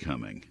freeze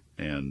coming,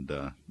 and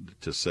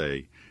to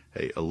say,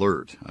 hey,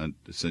 alert,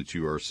 since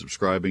you are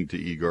subscribing to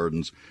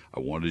eGardens, I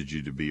wanted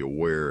you to be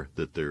aware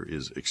that there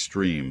is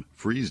extreme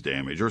freeze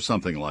damage or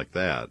something like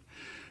that.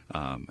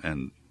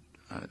 And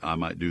I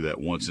might do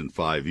that once in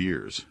 5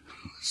 years.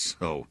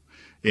 So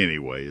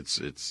anyway,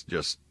 it's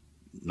just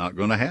not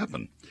going to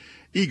happen.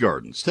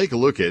 eGardens, take a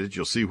look at it.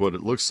 You'll see what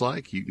it looks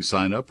like. You can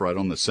sign up right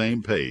on the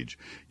same page.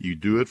 You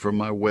do it from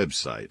my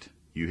website.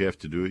 You have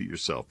to do it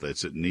yourself.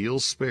 That's at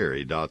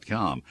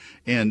neilsperry.com,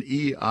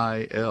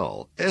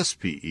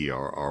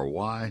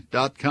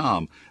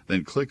 NeilSperry.com.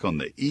 Then click on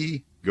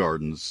the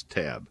eGardens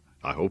tab.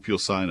 I hope you'll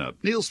sign up.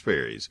 Neil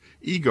Sperry's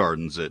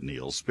eGardens at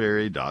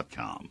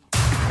neilsperry.com.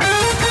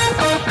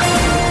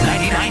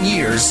 99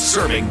 years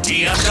serving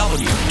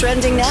DFW.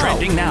 Trending now.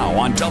 Trending now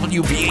on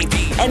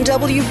WBAP. And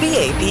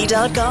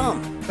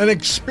WBAP.com. An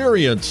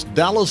experienced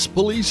Dallas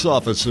police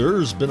officer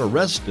has been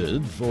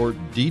arrested for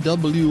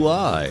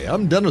DWI.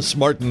 I'm Dennis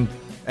Martin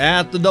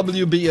at the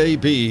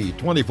WBAP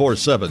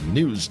 24/7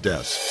 News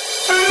Desk.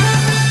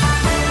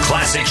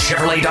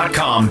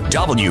 ClassicChevrolet.com,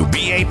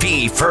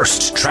 WBAP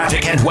First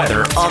Traffic and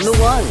Weather. On the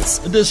ones.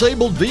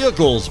 Disabled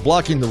vehicles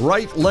blocking the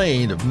right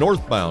lane of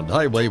northbound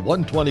Highway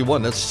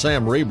 121, that's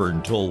Sam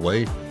Rayburn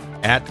Tollway,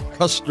 at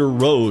Custer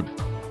Road.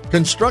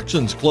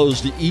 Construction's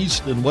closed the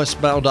east and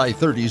westbound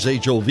I-30's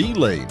HOV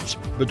lanes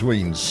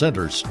between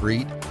Center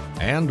Street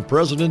and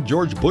President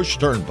George Bush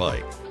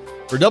Turnpike.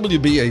 For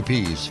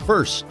WBAP's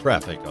First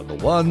Traffic on the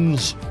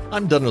Ones,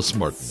 I'm Dennis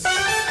Martin.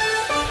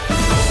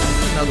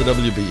 Now the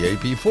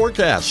WBAP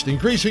forecast,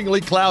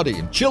 increasingly cloudy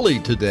and chilly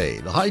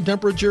today. The high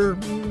temperature,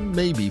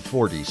 maybe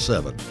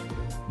 47.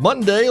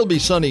 Monday will be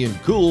sunny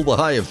and cool, the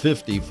high of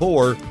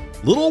 54.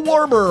 Little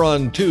warmer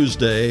on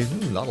Tuesday,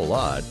 not a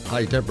lot.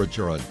 High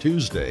temperature on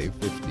Tuesday,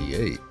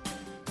 58.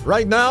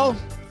 Right now,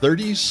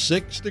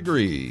 36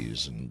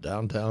 degrees in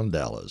downtown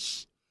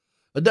Dallas.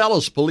 A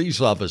Dallas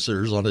police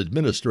officer is on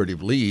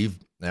administrative leave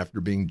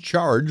after being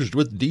charged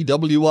with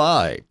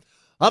DWI.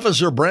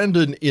 Officer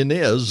Brandon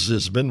Inez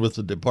has been with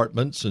the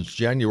department since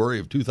January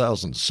of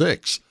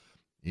 2006.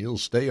 He'll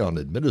stay on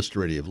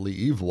administrative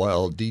leave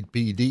while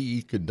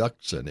DPD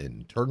conducts an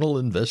internal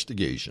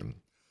investigation.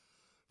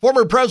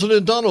 Former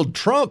President Donald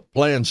Trump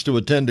plans to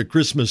attend a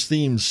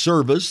Christmas-themed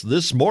service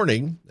this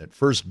morning at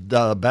First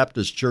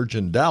Baptist Church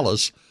in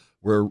Dallas,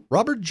 where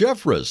Robert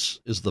Jeffress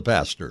is the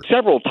pastor.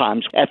 Several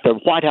times at the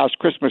White House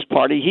Christmas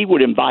party, he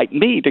would invite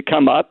me to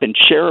come up and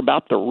share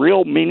about the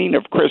real meaning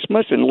of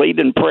Christmas and lead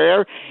in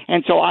prayer.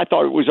 And so I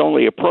thought it was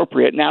only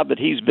appropriate, now that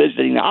he's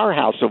visiting our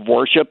house of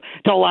worship,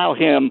 to allow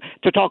him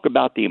to talk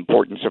about the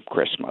importance of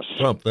Christmas.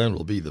 Trump then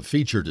will be the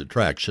featured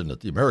attraction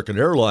at the American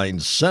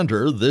Airlines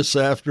Center this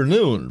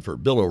afternoon for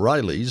Bill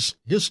O'Reilly's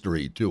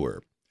History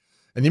Tour.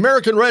 And the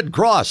American Red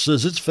Cross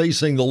says it's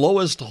facing the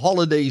lowest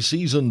holiday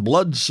season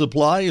blood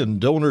supply and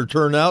donor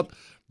turnout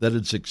that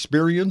it's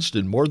experienced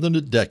in more than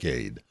a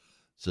decade. It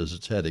says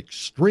it's had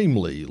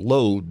extremely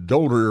low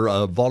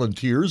donor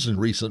volunteers in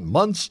recent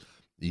months,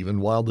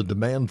 even while the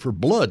demand for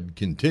blood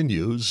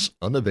continues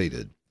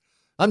unabated.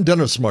 I'm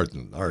Dennis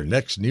Martin. Our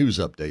next news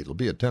update will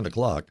be at 10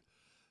 o'clock.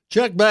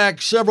 Check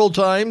back several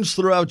times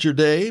throughout your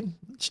day.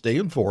 Stay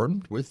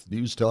informed with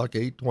News Talk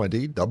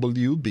 820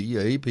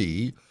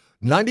 WBAP.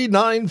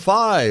 99.5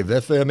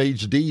 FM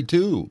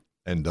HD2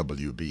 and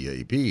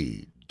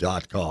WBAP.com.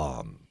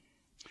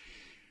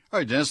 All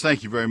right, Dennis,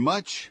 thank you very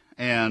much.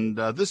 And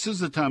this is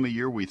the time of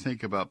year we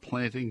think about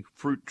planting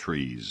fruit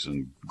trees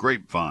and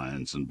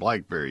grapevines and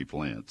blackberry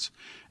plants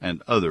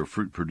and other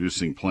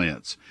fruit-producing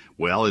plants.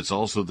 Well, it's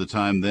also the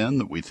time then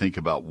that we think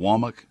about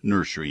Womack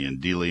Nursery in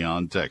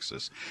DeLeon,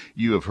 Texas.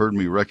 You have heard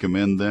me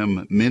recommend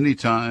them many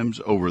times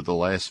over the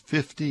last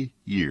 50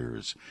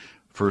 years.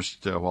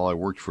 First, while I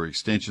worked for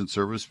Extension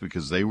Service,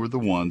 because they were the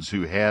ones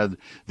who had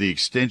the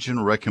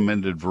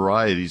extension-recommended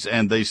varieties,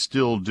 and they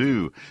still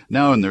do.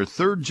 Now in their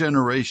third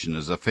generation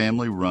as a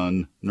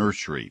family-run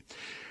nursery.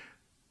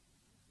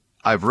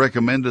 I've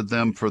recommended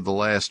them for the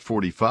last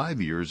 45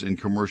 years in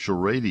commercial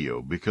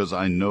radio because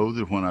I know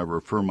that when I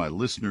refer my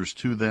listeners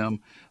to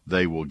them,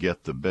 they will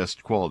get the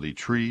best quality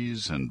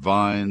trees and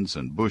vines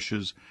and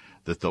bushes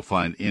that they'll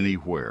find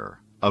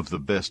anywhere, of the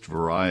best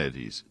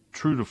varieties,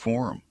 true to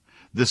form.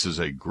 This is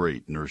a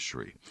great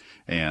nursery,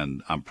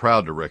 and I'm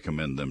proud to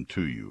recommend them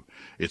to you.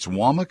 It's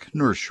Womack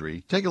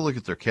Nursery. Take a look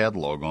at their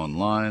catalog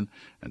online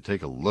and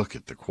take a look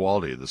at the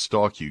quality of the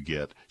stock you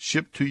get,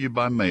 shipped to you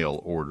by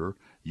mail order.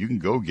 You can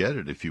go get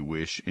it if you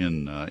wish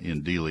in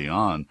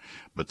DeLeon,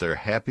 but they're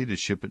happy to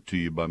ship it to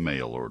you by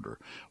mail order.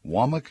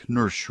 Womack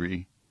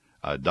Nursery.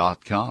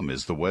 .com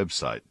is the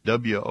website,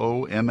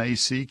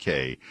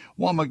 WOMACK,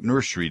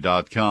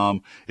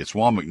 WomackNursery.com. It's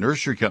Womack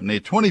Nursery Company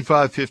at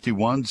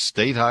 2551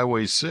 State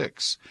Highway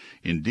 6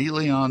 in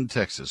DeLeon,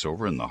 Texas,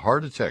 over in the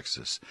heart of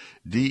Texas,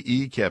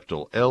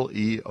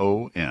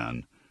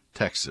 DELEON,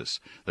 Texas.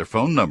 Their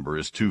phone number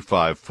is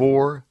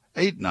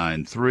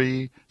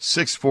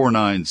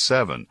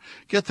 254-893-6497.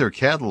 Get their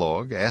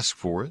catalog, ask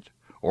for it,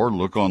 or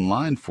look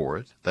online for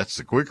it. That's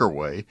the quicker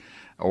way.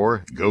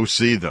 Or go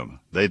see them.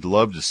 They'd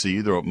love to see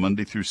you. They're open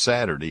Monday through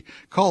Saturday.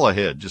 Call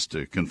ahead just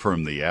to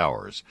confirm the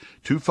hours.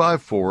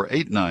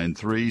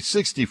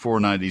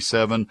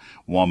 254-893-6497,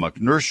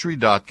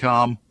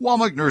 WomackNursery.com,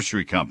 Womack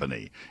Nursery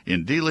Company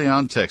in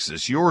DeLeon,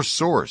 Texas. Your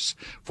source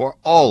for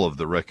all of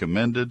the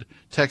recommended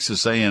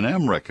Texas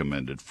A&M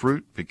recommended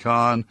fruit,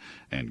 pecan,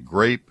 and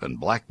grape and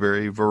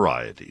blackberry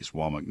varieties.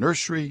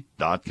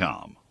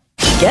 WomackNursery.com.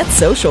 Get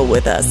social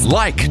with us.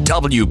 Like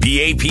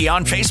WBAP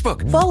on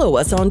Facebook. Follow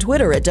us on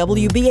Twitter at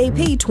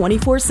WBAP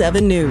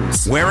 24/7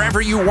 News. Wherever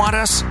you want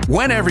us,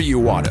 whenever you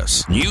want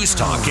us. News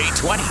Talk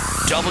 820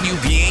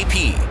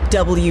 WBAP.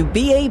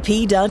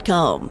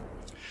 WBAP.com.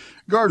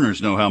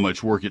 Gardeners know how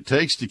much work it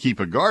takes to keep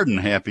a garden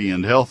happy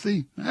and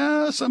healthy.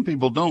 Some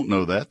people don't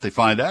know that. They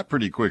find out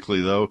pretty quickly,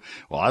 though.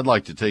 Well, I'd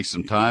like to take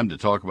some time to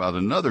talk about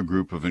another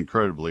group of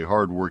incredibly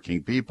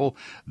hardworking people.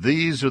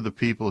 These are the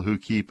people who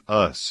keep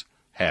us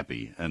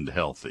happy and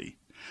healthy.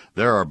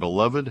 There are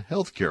beloved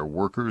healthcare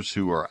workers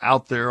who are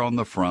out there on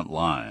the front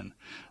line.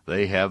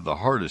 They have the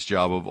hardest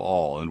job of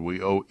all, and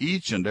we owe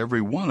each and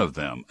every one of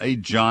them a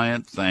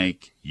giant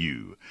thank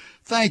you.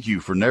 Thank you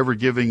for never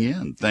giving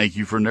in. Thank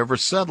you for never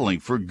settling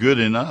for good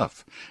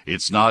enough.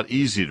 It's not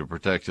easy to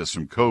protect us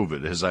from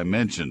COVID, as I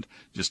mentioned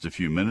just a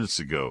few minutes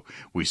ago.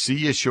 We see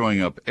you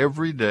showing up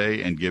every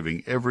day and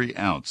giving every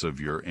ounce of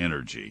your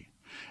energy.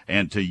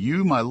 And to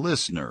you, my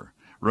listener,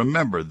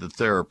 remember that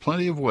there are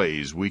plenty of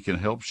ways we can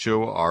help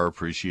show our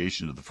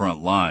appreciation to the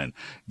front line.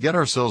 Get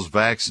ourselves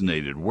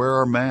vaccinated. Wear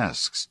our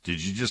masks.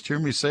 Did you just hear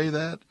me say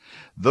that?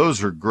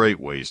 Those are great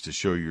ways to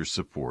show your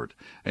support,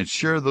 and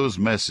share those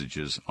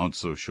messages on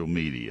social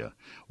media.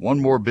 One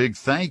more big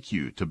thank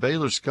you to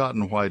Baylor Scott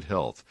and White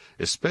Health,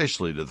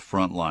 especially to the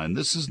front line.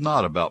 This is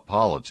not about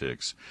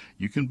politics.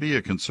 You can be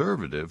a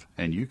conservative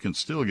and you can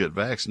still get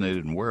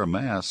vaccinated and wear a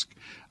mask,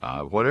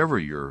 whatever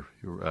your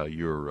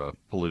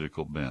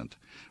political bent,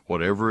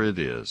 whatever it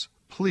is.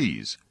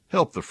 Please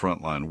help the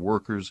frontline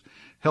workers.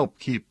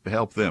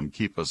 Help them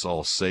keep us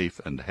all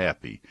safe and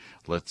happy.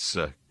 Let's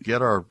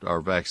get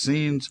our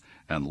vaccines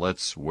and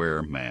let's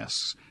wear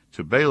masks.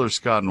 To Baylor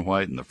Scott and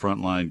White and the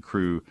frontline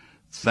crew,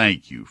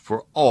 thank you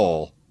for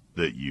all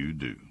that you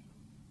do.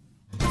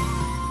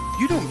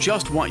 You don't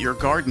just want your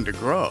garden to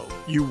grow,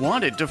 you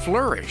want it to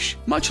flourish,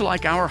 much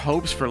like our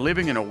hopes for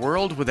living in a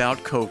world without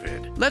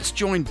COVID. Let's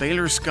join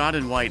Baylor Scott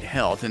and White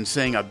Health in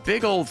saying a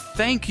big old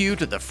thank you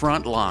to the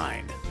front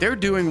line. They're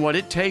doing what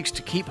it takes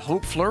to keep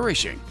hope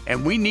flourishing,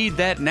 and we need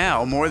that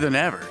now more than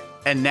ever.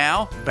 And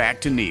now,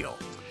 back to Neil.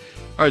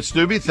 All right,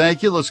 Stubby,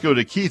 thank you. Let's go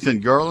to Keith in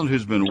Garland,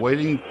 who's been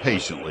waiting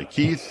patiently.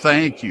 Keith,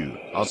 thank you.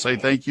 I'll say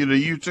thank you to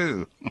you,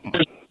 too.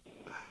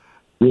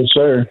 Yes,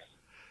 sir.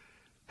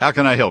 How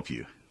can I help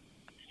you?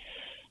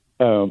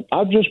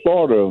 I've just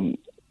bought a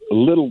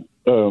little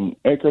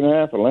acre and a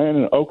half of land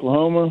in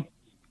Oklahoma,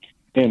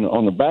 and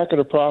on the back of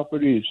the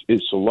property,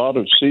 it's a lot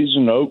of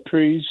seasoned oak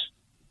trees.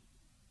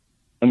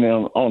 And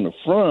then on the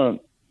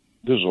front,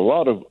 there's a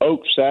lot of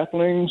oak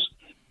saplings,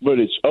 but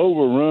it's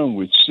overrun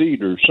with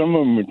cedars. Some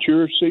of them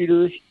mature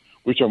cedars,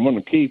 which I'm going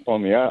to keep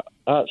on the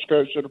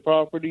outskirts of the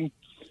property.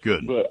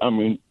 Good. But I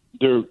mean,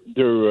 they're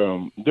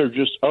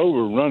just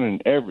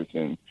overrunning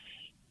everything.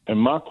 And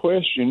my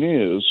question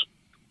is,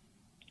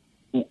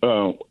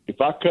 if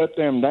I cut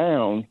them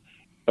down,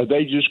 are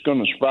they just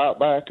going to sprout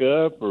back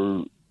up,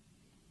 or?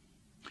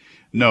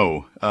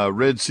 No,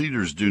 red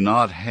cedars do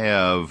not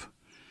have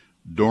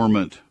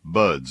dormant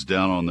buds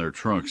down on their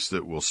trunks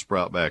that will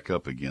sprout back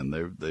up again.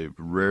 They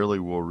rarely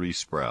will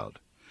resprout.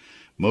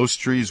 Most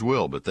trees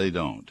will, but they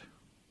don't.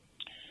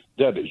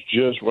 That is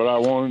just what I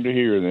wanted to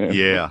hear then.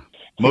 Yeah.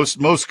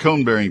 Most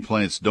cone-bearing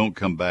plants don't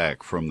come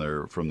back from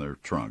their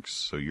trunks,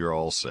 so you're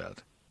all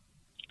set.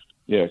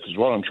 Yeah, because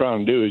what I'm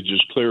trying to do is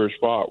just clear a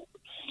spot.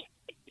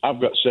 I've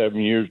got 7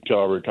 years until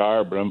I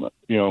retire, but I'm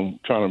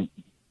trying to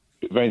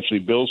eventually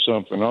build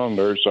something on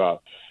there. So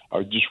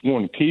I just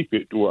want to keep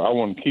it to where I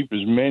want to keep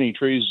as many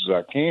trees as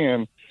I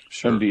can.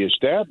 Sure. And the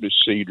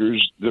established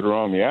cedars that are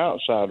on the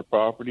outside of the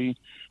property,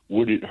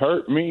 would it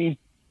hurt me?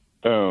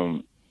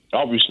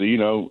 Obviously,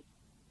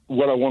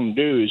 what I want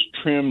to do is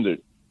can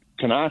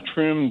I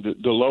trim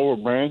the lower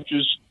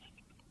branches,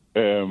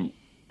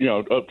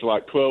 up to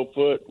like 12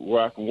 foot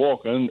where I can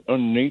walk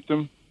underneath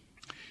them?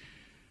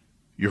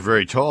 You're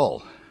very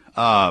tall.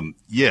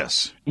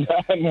 Yes. No,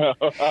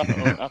 I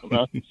don't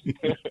know.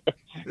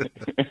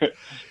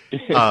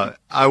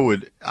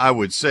 I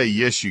would say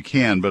yes, you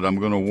can, but I'm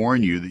going to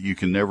warn you that you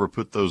can never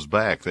put those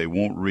back. They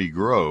won't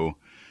regrow,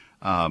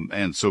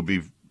 and so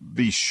be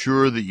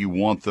sure that you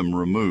want them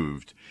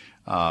removed.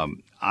 We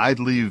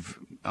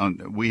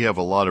have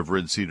a lot of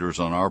red cedars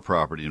on our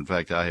property. In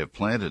fact, I have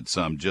planted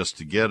some just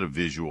to get a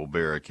visual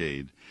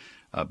barricade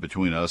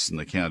between us and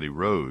the county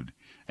road,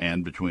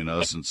 and between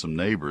us and some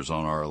neighbors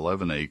on our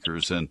 11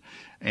 acres. And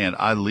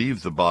I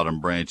leave the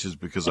bottom branches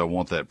because I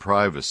want that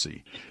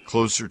privacy.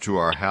 Closer to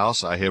our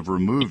house, I have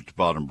removed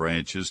bottom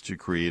branches to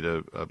create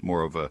a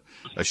more of a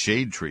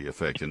shade tree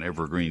effect, an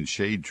evergreen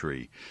shade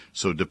tree.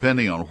 So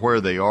depending on where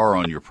they are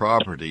on your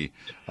property,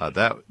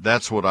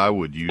 that's what I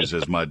would use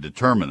as my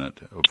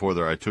determinant of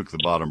whether I took the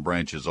bottom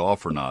branches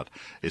off or not.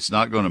 It's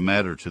not going to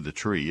matter to the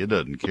tree. It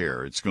doesn't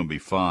care. It's going to be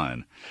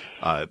fine.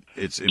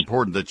 It's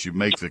important that you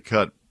make the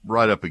cut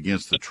right up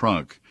against the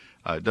trunk.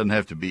 It doesn't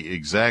have to be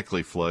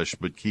exactly flush,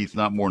 but Keith,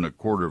 not more than a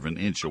quarter of an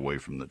inch away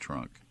from the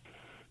trunk.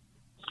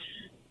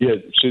 Yeah,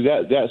 see,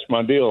 that's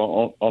my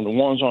deal. On the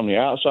ones on the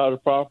outside of the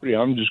property,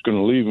 I'm just going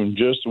to leave them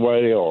just the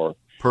way they are.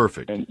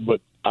 Perfect.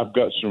 But I've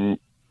got some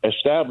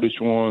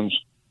established ones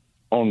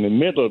on the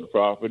middle of the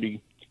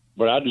property,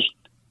 but I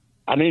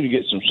need to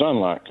get some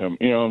sunlight coming.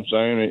 You know what I'm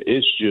saying?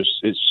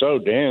 It's so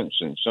dense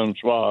in some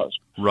spots.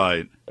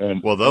 Right.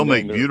 Well, they'll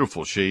make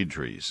beautiful shade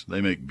trees.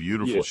 They make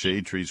beautiful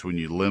shade trees when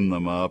you limb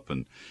them up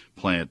and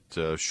plant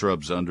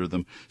shrubs under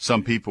them.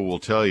 Some people will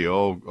tell you,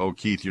 oh,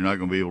 Keith, you're not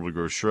going to be able to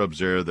grow shrubs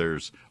there.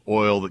 There's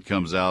oil that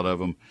comes out of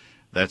them.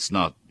 That's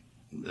not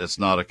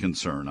a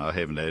concern. I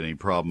haven't had any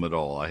problem at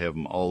all. I have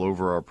them all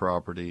over our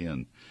property,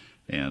 and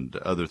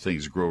other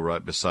things grow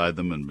right beside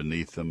them and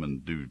beneath them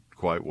and do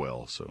quite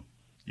well. So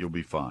you'll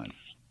be fine.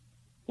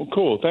 Well,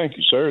 cool. Thank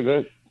you, sir.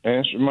 That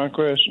answered my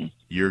question.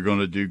 You're going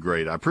to do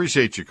great. I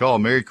appreciate your call.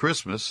 Merry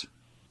Christmas.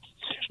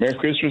 Merry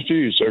Christmas to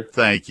you, sir.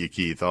 Thank you,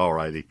 Keith. All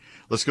righty.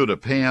 Let's go to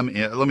Pam.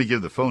 Let me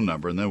give the phone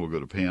number, and then we'll go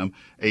to Pam.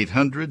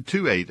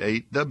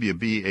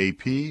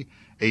 800-288-WBAP,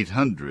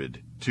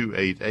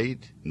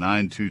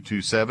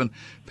 800-288-9227.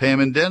 Pam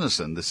in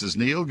Denison. This is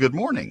Neil. Good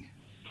morning.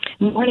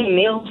 Good morning,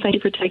 Neil. Thank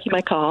you for taking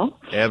my call.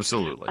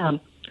 Absolutely.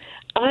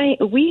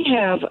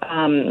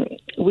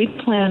 We've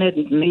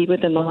planted maybe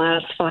within the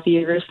last 5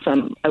 years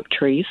some oak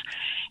trees,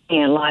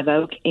 and live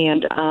oak.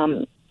 And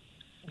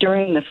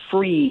during the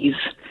freeze,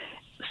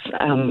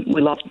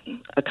 we lost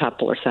a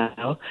couple or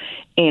so.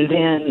 And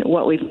then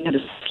what we've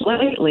noticed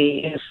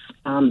lately is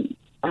on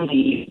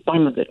the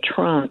bottom of the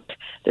trunk,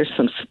 there's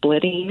some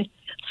splitting.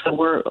 So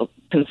we're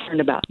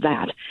concerned about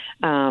that.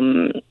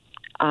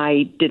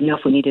 I didn't know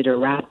if we needed to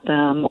wrap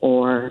them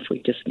or if we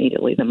just need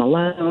to leave them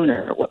alone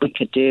or what we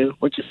could do.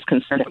 We're just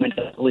concerned that we're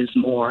going to lose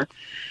more.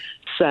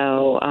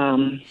 So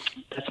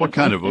that's what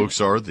kind of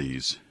oaks are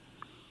these?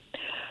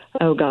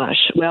 Oh,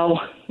 gosh.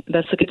 Well,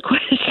 that's a good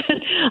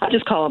question. I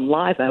just call them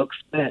live oaks.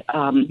 But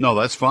no,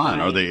 that's fine.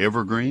 Are they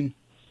evergreen?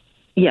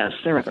 Yes,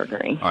 they're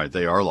evergreen. All right,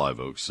 they are live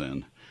oaks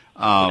then.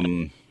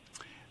 And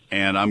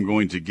I'm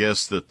going to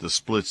guess that the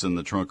splits in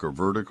the trunk are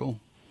vertical?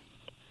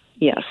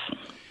 Yes.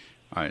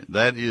 All right,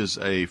 that is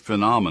a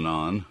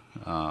phenomenon.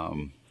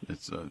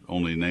 It's the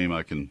only name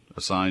I can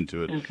assign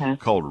to it,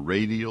 called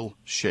radial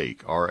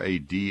shake,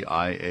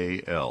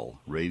 R-A-D-I-A-L,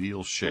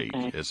 radial shake,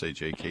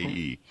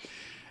 S-H-A-K-E.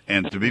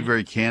 And to be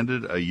very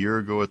candid, a year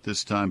ago at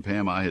this time,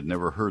 Pam, I had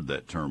never heard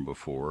that term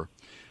before,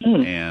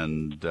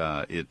 and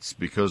it's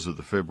because of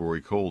the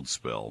February cold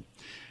spell.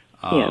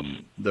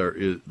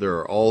 There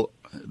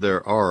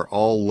are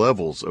all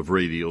levels of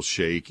radial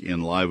shake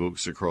in live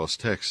oaks across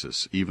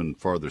Texas, even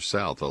farther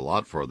south, a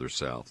lot farther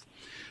south.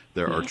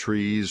 There are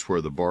trees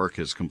where the bark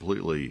has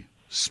completely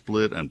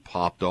split and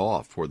popped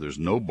off, where there's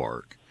no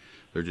bark.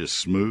 They're just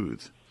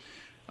smooth.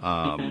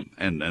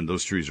 And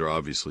those trees are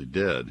obviously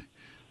dead.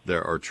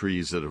 There are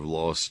trees that have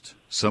lost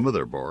some of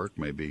their bark,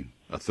 maybe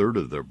a third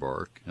of their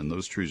bark, and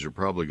those trees are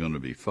probably going to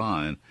be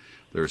fine.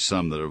 There are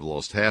some that have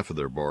lost half of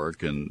their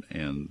bark, and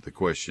the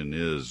question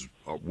is,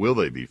 will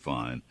they be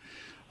fine?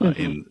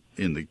 In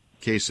the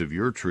case of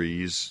your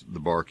trees, the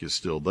bark is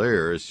still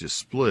there. It's just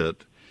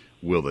split.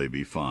 Will they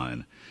be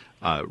fine?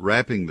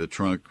 Wrapping the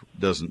trunk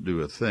doesn't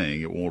do a thing.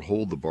 It won't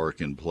hold the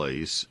bark in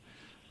place.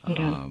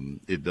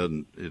 It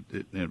doesn't.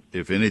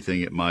 If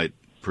anything, it might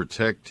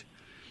protect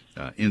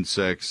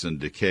insects and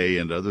decay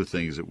and other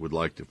things that would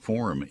like to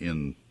form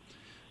in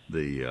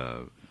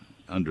the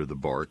under the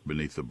bark,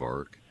 beneath the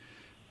bark.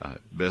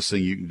 Best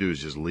thing you can do is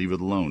just leave it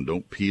alone.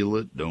 Don't peel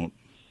it. Don't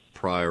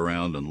pry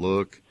around and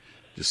look.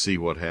 Just see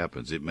what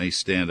happens. It may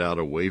stand out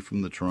away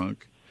from the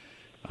trunk.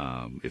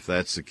 If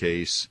that's the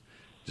case,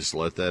 just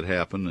let that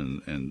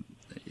happen. And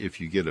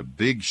if you get a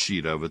big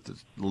sheet of it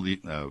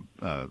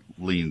that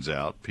leans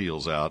out,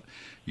 peels out,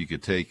 you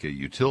could take a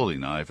utility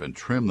knife and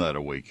trim that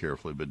away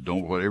carefully. But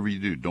whatever you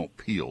do, don't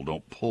peel,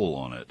 don't pull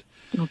on it.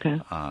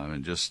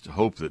 And just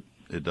hope that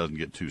it doesn't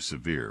get too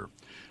severe.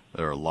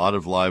 There are a lot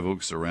of live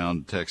oaks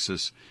around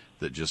Texas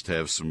that just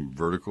have some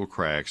vertical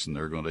cracks, and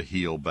they're going to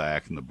heal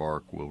back, and the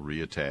bark will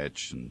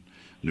reattach, and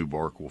new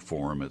bark will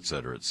form, et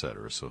cetera, et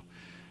cetera. So,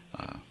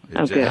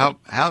 how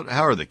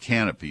are the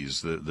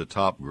canopies, the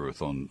top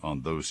growth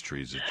on those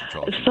trees that you're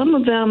talking about? Some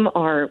of them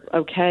are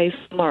okay.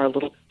 Some are a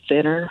little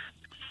thinner.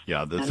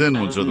 Yeah, the thin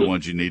ones are the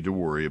ones you need to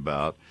worry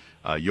about.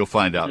 You'll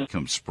find out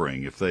come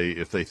spring. If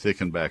they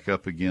thicken back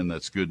up again,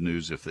 that's good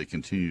news. If they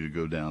continue to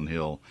go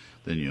downhill,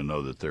 then you'll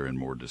know that they're in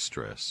more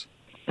distress.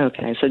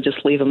 Okay, so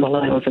just leave them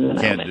alone for the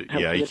moment.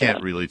 You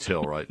can't really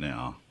tell right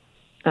now.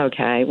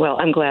 Okay, well,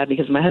 I'm glad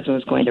because my husband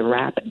was going to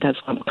wrap it. That's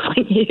why I'm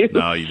calling you.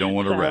 No, you don't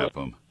want to wrap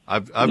them.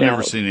 I've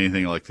never seen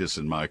anything like this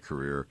in my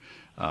career.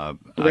 I'd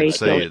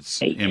say it's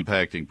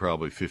impacting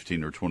probably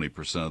 15 or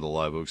 20% of the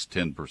live oaks,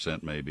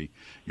 10% maybe.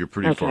 You're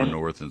pretty far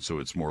north, and so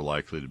it's more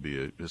likely to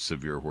be a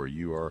severe where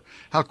you are.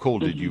 How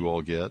cold did you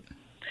all get?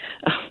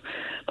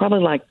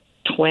 Probably like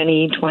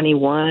 20,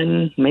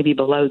 21, maybe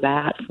below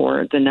that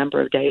for the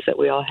number of days that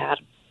we all had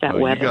that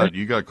weather.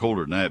 You got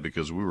colder than that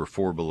because we were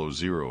 4 below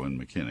zero in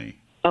McKinney.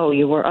 Oh,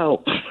 you were?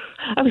 Oh,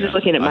 I was just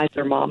looking at my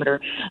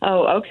thermometer.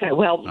 Oh, okay.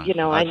 Well,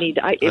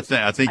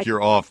 I think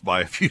you're off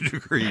by a few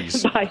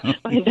degrees. by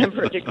a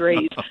number of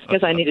degrees,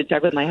 because I need to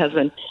talk with my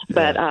husband.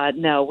 But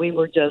no, we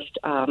were just.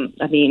 I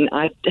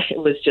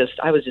was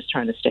just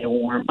trying to stay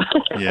warm.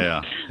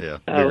 Yeah.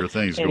 Bigger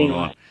things going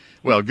on.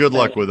 Well, good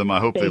luck with them. I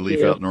hope they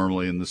leaf out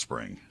normally in the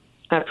spring.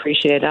 I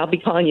appreciate it. I'll be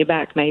calling you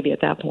back maybe at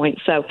that point.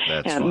 So,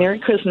 Merry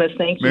Christmas.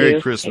 Thank you. Merry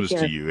Christmas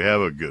to you.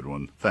 Have a good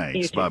one.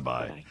 Thanks.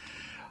 Bye-bye. Bye-bye.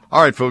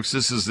 All right, folks,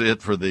 this is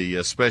it for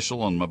the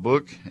special on my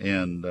book,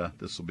 and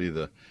this will be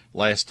the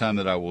last time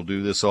that I will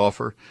do this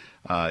offer.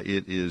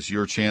 It is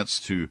your chance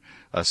to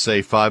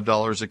save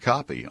 $5 a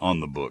copy on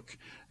the book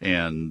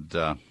and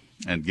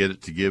get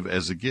it to give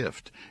as a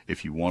gift.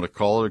 If you want to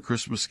call it a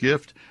Christmas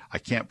gift, I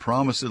can't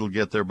promise it'll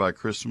get there by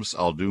Christmas.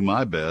 I'll do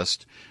my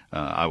best.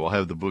 I will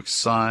have the books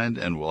signed,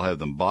 and we'll have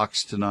them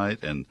boxed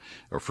tonight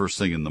or first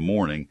thing in the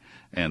morning.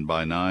 And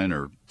by 9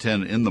 or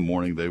 10 in the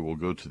morning, they will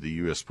go to the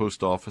U.S.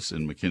 Post Office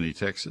in McKinney,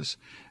 Texas,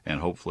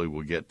 and hopefully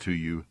will get to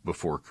you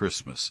before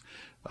Christmas.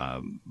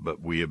 But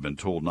we have been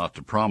told not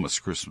to promise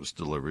Christmas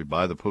delivery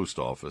by the post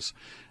office,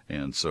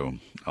 and so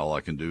all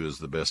I can do is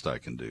the best I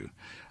can do.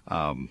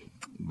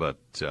 But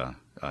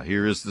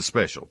here is the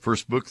special.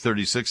 First book,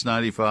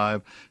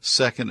 $36.95.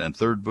 Second and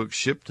third book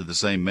shipped to the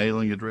same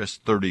mailing address,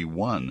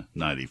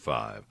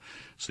 $31.95.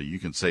 So you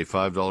can save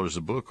 $5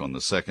 a book on the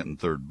second and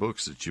third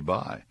books that you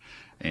buy.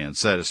 And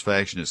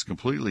satisfaction is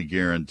completely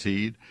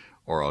guaranteed,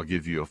 or I'll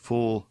give you a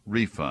full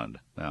refund.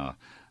 Now,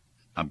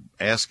 I'm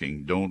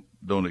asking, don't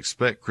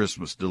expect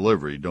Christmas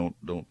delivery. Don't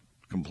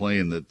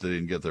complain that they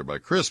didn't get there by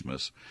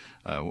Christmas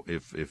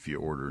if you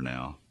order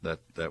now.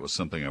 That was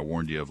something I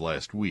warned you of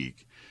last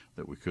week,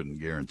 that we couldn't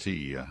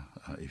guarantee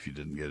if you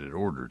didn't get it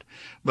ordered.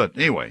 But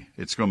anyway,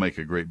 it's going to make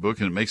a great book,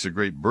 and it makes a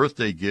great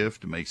birthday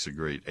gift. It makes a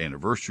great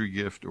anniversary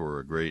gift, or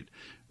a great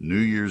New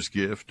Year's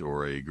gift,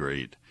 or a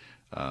great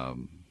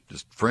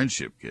just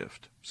friendship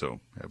gift. So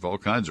I have all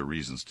kinds of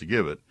reasons to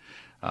give it.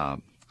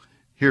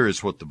 Here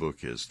is what the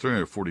book is.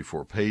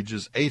 344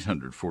 pages,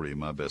 840 of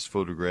my best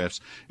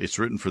photographs. It's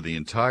written for the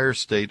entire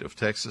state of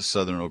Texas,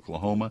 southern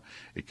Oklahoma.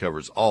 It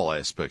covers all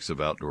aspects of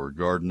outdoor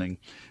gardening,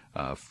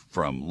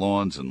 from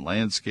lawns and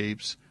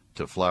landscapes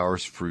to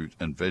flowers, fruit,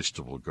 and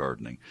vegetable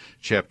gardening.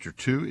 Chapter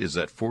 2 is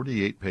that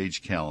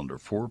 48-page calendar,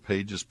 4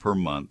 pages per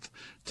month,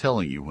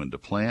 telling you when to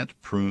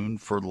plant, prune,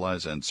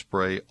 fertilize, and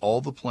spray all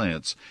the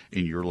plants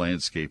in your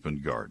landscape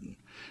and garden.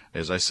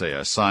 As I say,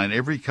 I sign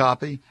every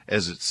copy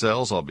as it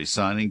sells. I'll be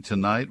signing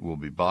tonight. We'll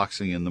be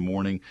boxing in the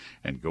morning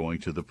and going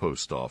to the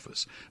post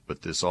office.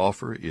 But this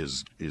offer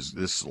is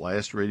this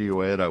last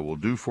radio ad I will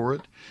do for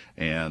it,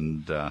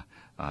 and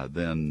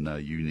then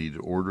you need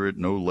to order it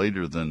no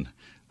later than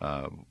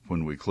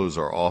when we close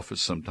our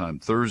office sometime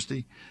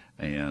Thursday,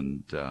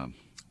 and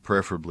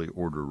preferably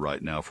order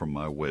right now from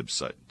my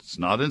website. It's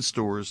not in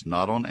stores,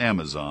 not on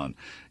Amazon.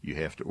 You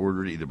have to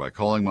order it either by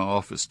calling my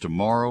office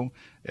tomorrow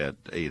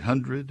at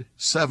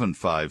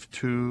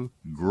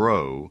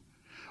 800-752-GROW,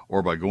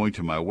 or by going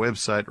to my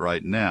website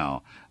right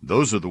now.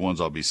 Those are the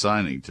ones I'll be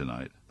signing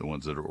tonight, the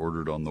ones that are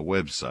ordered on the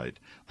website.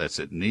 That's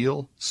at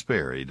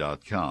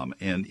neilsperry.com,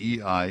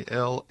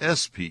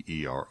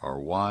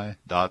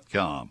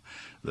 NeilSperry.com.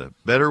 The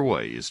better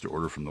way is to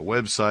order from the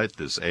website.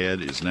 This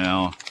ad is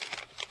now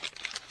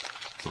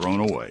thrown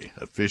away,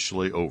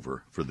 officially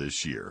over for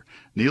this year.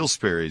 Neil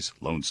Sperry's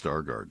Lone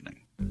Star Gardening.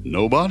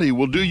 Nobody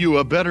will do you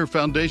a better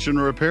foundation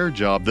repair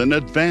job than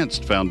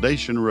Advanced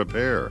Foundation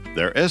Repair.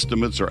 Their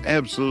estimates are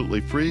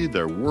absolutely free.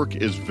 Their work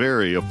is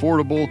very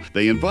affordable.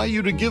 They invite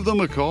you to give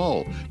them a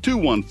call,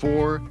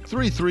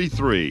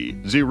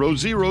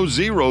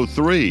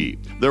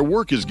 214-333-0003. Their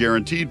work is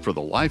guaranteed for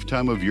the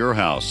lifetime of your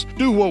house.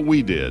 Do what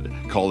we did.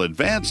 Call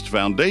Advanced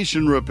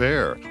Foundation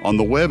Repair. On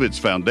the web, it's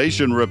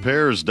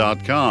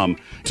foundationrepairs.com,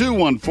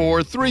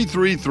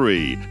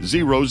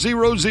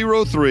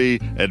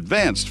 214-333-0003,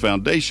 Advanced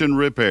Foundation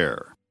Repair.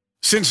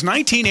 Since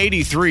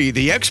 1983,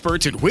 the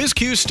experts at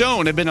WhizQ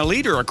Stone have been a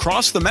leader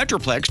across the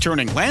Metroplex,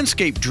 turning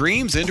landscape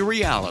dreams into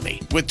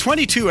reality. With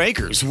 22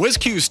 acres,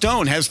 WhizQ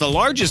Stone has the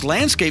largest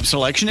landscape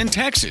selection in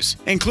Texas,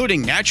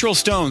 including natural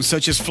stones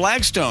such as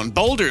flagstone,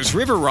 boulders,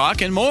 river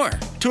rock, and more.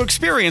 To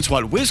experience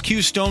what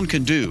WhizQ Stone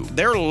can do,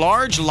 their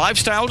large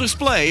lifestyle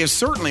display is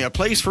certainly a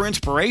place for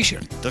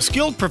inspiration. The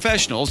skilled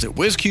professionals at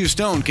WhizQ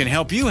Stone can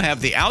help you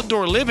have the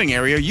outdoor living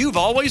area you've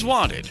always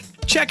wanted.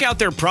 Check out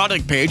their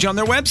product page on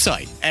their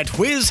website at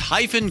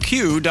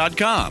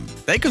whiz-q.com.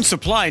 They can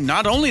supply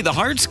not only the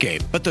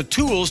hardscape, but the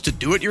tools to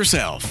do it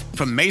yourself.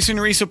 From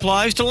masonry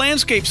supplies to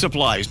landscape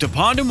supplies to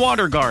pond and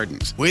water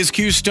gardens,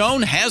 WhizQ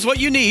Stone has what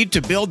you need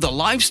to build the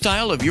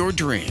lifestyle of your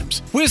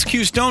dreams.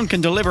 WhizQ Stone can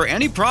deliver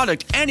any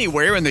product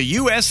anywhere in the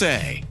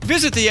USA.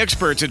 Visit the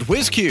experts at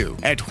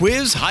WhizQ at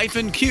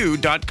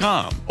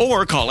whiz-q.com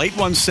or call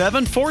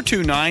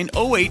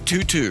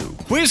 817-429-0822.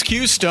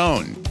 WhizQ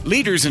Stone,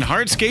 leaders in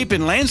hardscape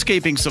and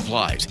landscaping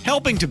supplies,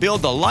 helping to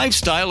build the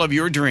lifestyle of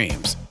your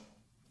dreams.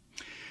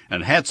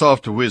 And hats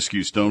off to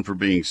WhizQ Stone for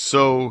being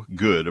so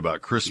good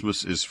about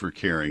Christmas is for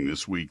Caring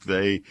this week.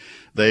 They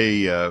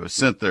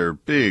sent their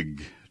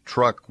big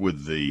truck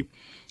with the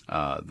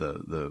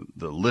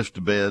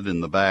lift bed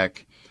in the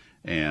back,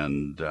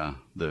 and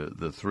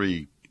the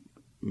three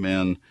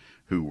men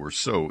who were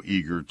so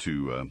eager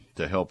to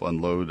help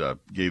unload. I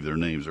gave their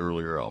names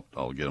earlier.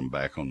 I'll get them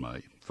back on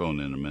my phone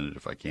in a minute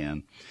if I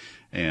can.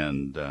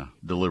 And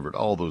delivered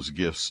all those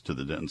gifts to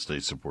the Denton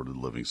State Supported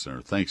Living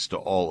Center. Thanks to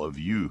all of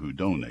you who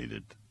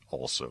donated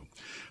also.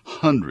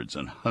 Hundreds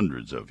and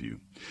hundreds of you.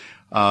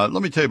 Let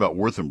me tell you about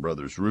Wortham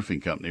Brothers Roofing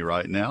Company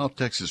right now,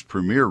 Texas'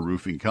 premier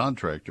roofing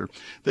contractor.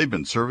 They've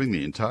been serving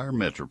the entire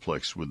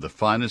Metroplex with the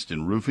finest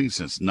in roofing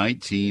since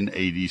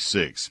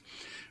 1986.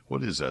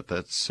 What is that?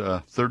 That's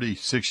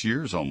 36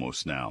 years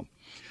almost now.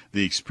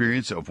 The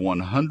experience of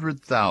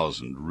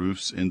 100,000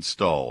 roofs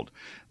installed.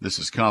 This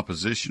is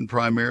composition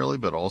primarily,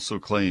 but also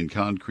clay and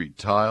concrete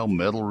tile,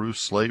 metal roofs,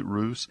 slate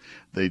roofs.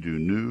 They do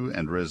new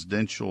and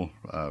residential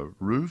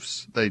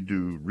roofs. They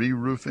do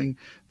re-roofing.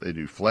 They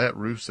do flat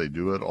roofs. They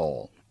do it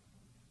all.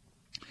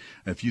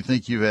 If you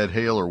think you've had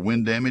hail or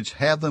wind damage,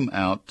 have them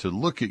out to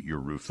look at your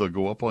roof. They'll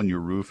go up on your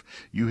roof.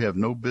 You have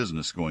no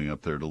business going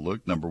up there to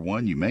look. Number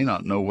one, you may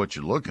not know what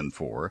you're looking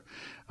for.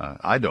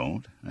 I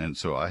don't, and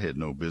so I had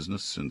no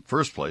business in the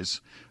first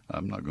place.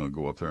 I'm not going to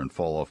go up there and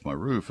fall off my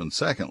roof. And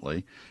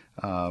secondly,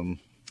 I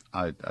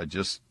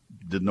just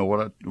didn't know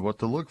what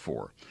to look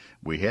for.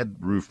 We had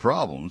roof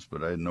problems,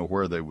 but I didn't know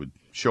where they would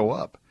show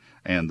up.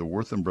 And the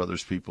Wortham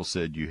Brothers people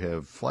said, you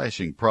have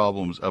flashing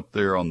problems up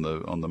there on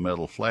the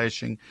metal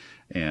flashing,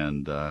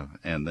 and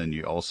then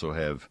you also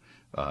have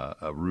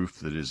a roof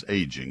that is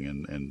aging,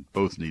 and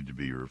both need to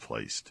be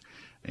replaced.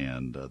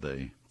 And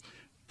they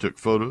took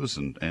photos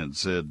and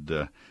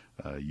said,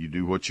 you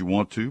do what you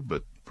want to,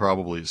 but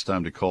probably it's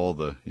time to call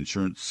the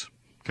insurance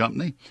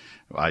company.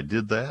 I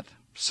did that.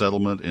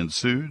 Settlement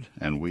ensued,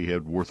 and we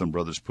had Wortham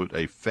Brothers put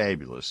a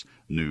fabulous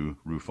new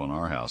roof on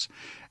our house.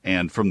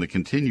 And from the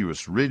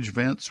continuous ridge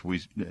vents,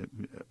 we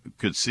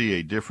could see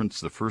a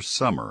difference the first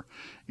summer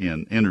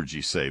in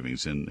energy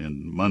savings,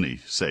 in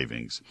money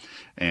savings.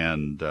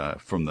 And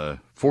from the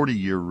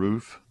 40-year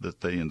roof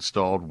that they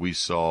installed, we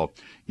saw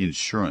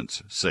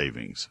insurance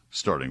savings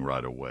starting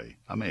right away.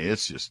 I mean,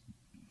 it's just,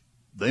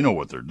 they know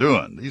what they're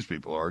doing. These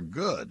people are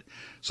good.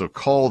 So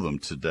call them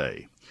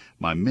today.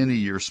 My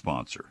many-year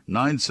sponsor,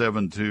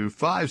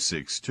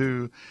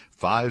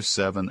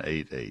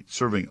 972-562-5788,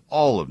 serving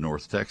all of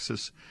North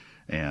Texas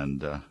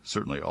and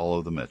certainly all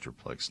of the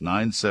Metroplex.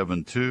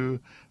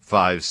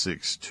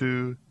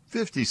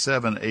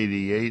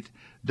 972-562-5788,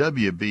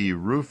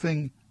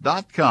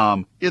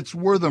 WBRoofing.com. It's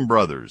Wortham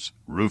Brothers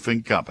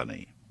Roofing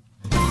Company.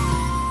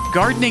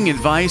 Gardening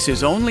advice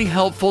is only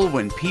helpful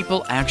when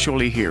people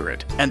actually hear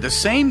it. And the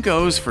same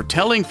goes for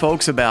telling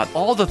folks about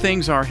all the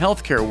things our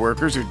healthcare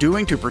workers are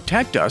doing to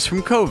protect us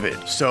from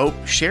COVID. So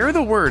share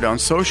the word on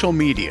social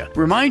media.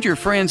 Remind your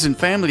friends and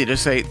family to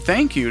say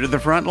thank you to the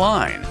front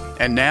line.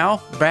 And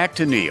now, back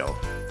to Neil.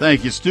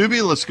 Thank you,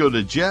 Stubby. Let's go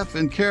to Jeff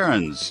and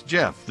Karen's.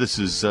 Jeff, this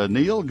is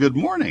Neil. Good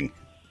morning.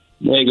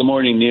 Hey, good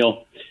morning,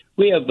 Neil.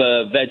 We have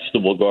a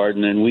vegetable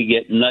garden, and we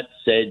get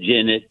nutsedge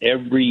in it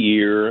every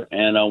year.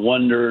 And I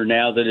wonder,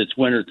 now that it's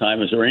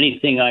wintertime, is there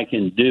anything I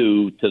can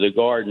do to the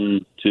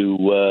garden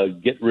to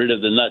get rid of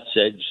the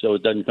nutsedge so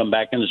it doesn't come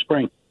back in the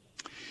spring?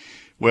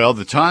 Well,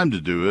 the time to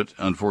do it,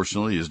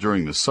 unfortunately, is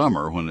during the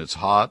summer when it's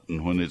hot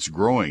and when it's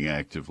growing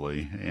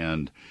actively.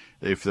 And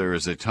if there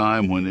is a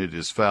time when it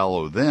is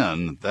fallow,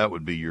 then that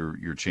would be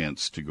your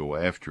chance to go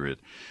after it.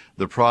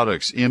 The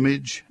products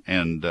Image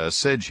and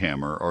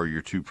Sedgehammer are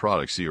your two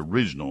products, the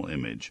original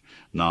Image,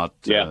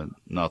 not the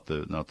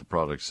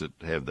products that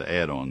have the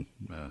add-on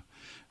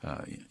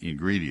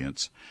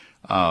ingredients.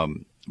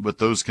 But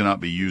those cannot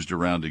be used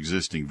around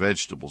existing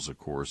vegetables, of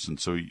course, and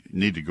so you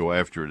need to go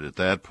after it at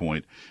that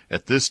point.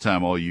 At this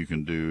time, all you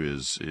can do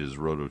is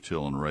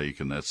rototill and rake,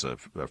 and that's a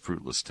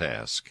fruitless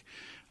task.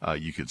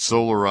 You could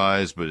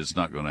solarize, but it's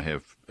not going to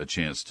have a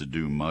chance to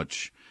do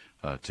much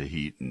to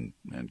heat and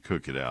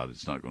cook it out.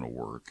 It's not going to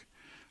work.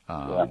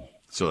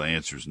 So the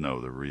answer is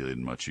no. There really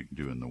isn't much you can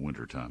do in the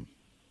wintertime.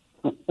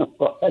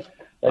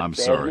 I'm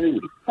sorry.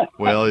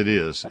 Well, it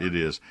is. It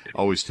is. I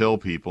always tell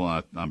people,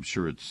 I'm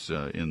sure it's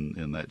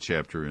in that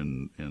chapter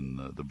in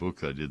the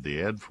book that I did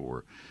the ad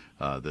for,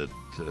 that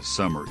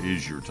summer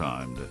is your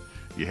time.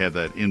 You have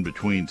that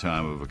in-between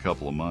time of a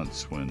couple of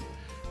months when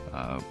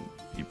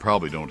you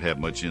probably don't have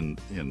much in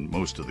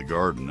most of the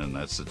garden, and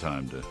that's the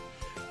time to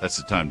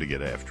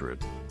get after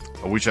it.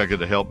 I wish I could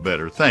have helped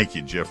better. Thank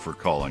you, Jeff, for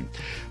calling.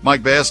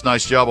 Mike Bass,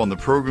 nice job on the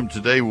program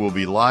today. We'll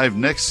be live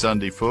next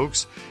Sunday,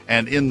 folks.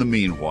 And in the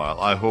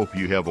meanwhile, I hope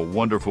you have a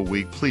wonderful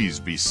week. Please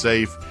be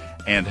safe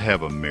and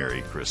have a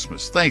Merry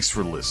Christmas. Thanks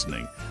for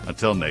listening.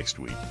 Until next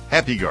week,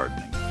 happy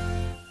gardening.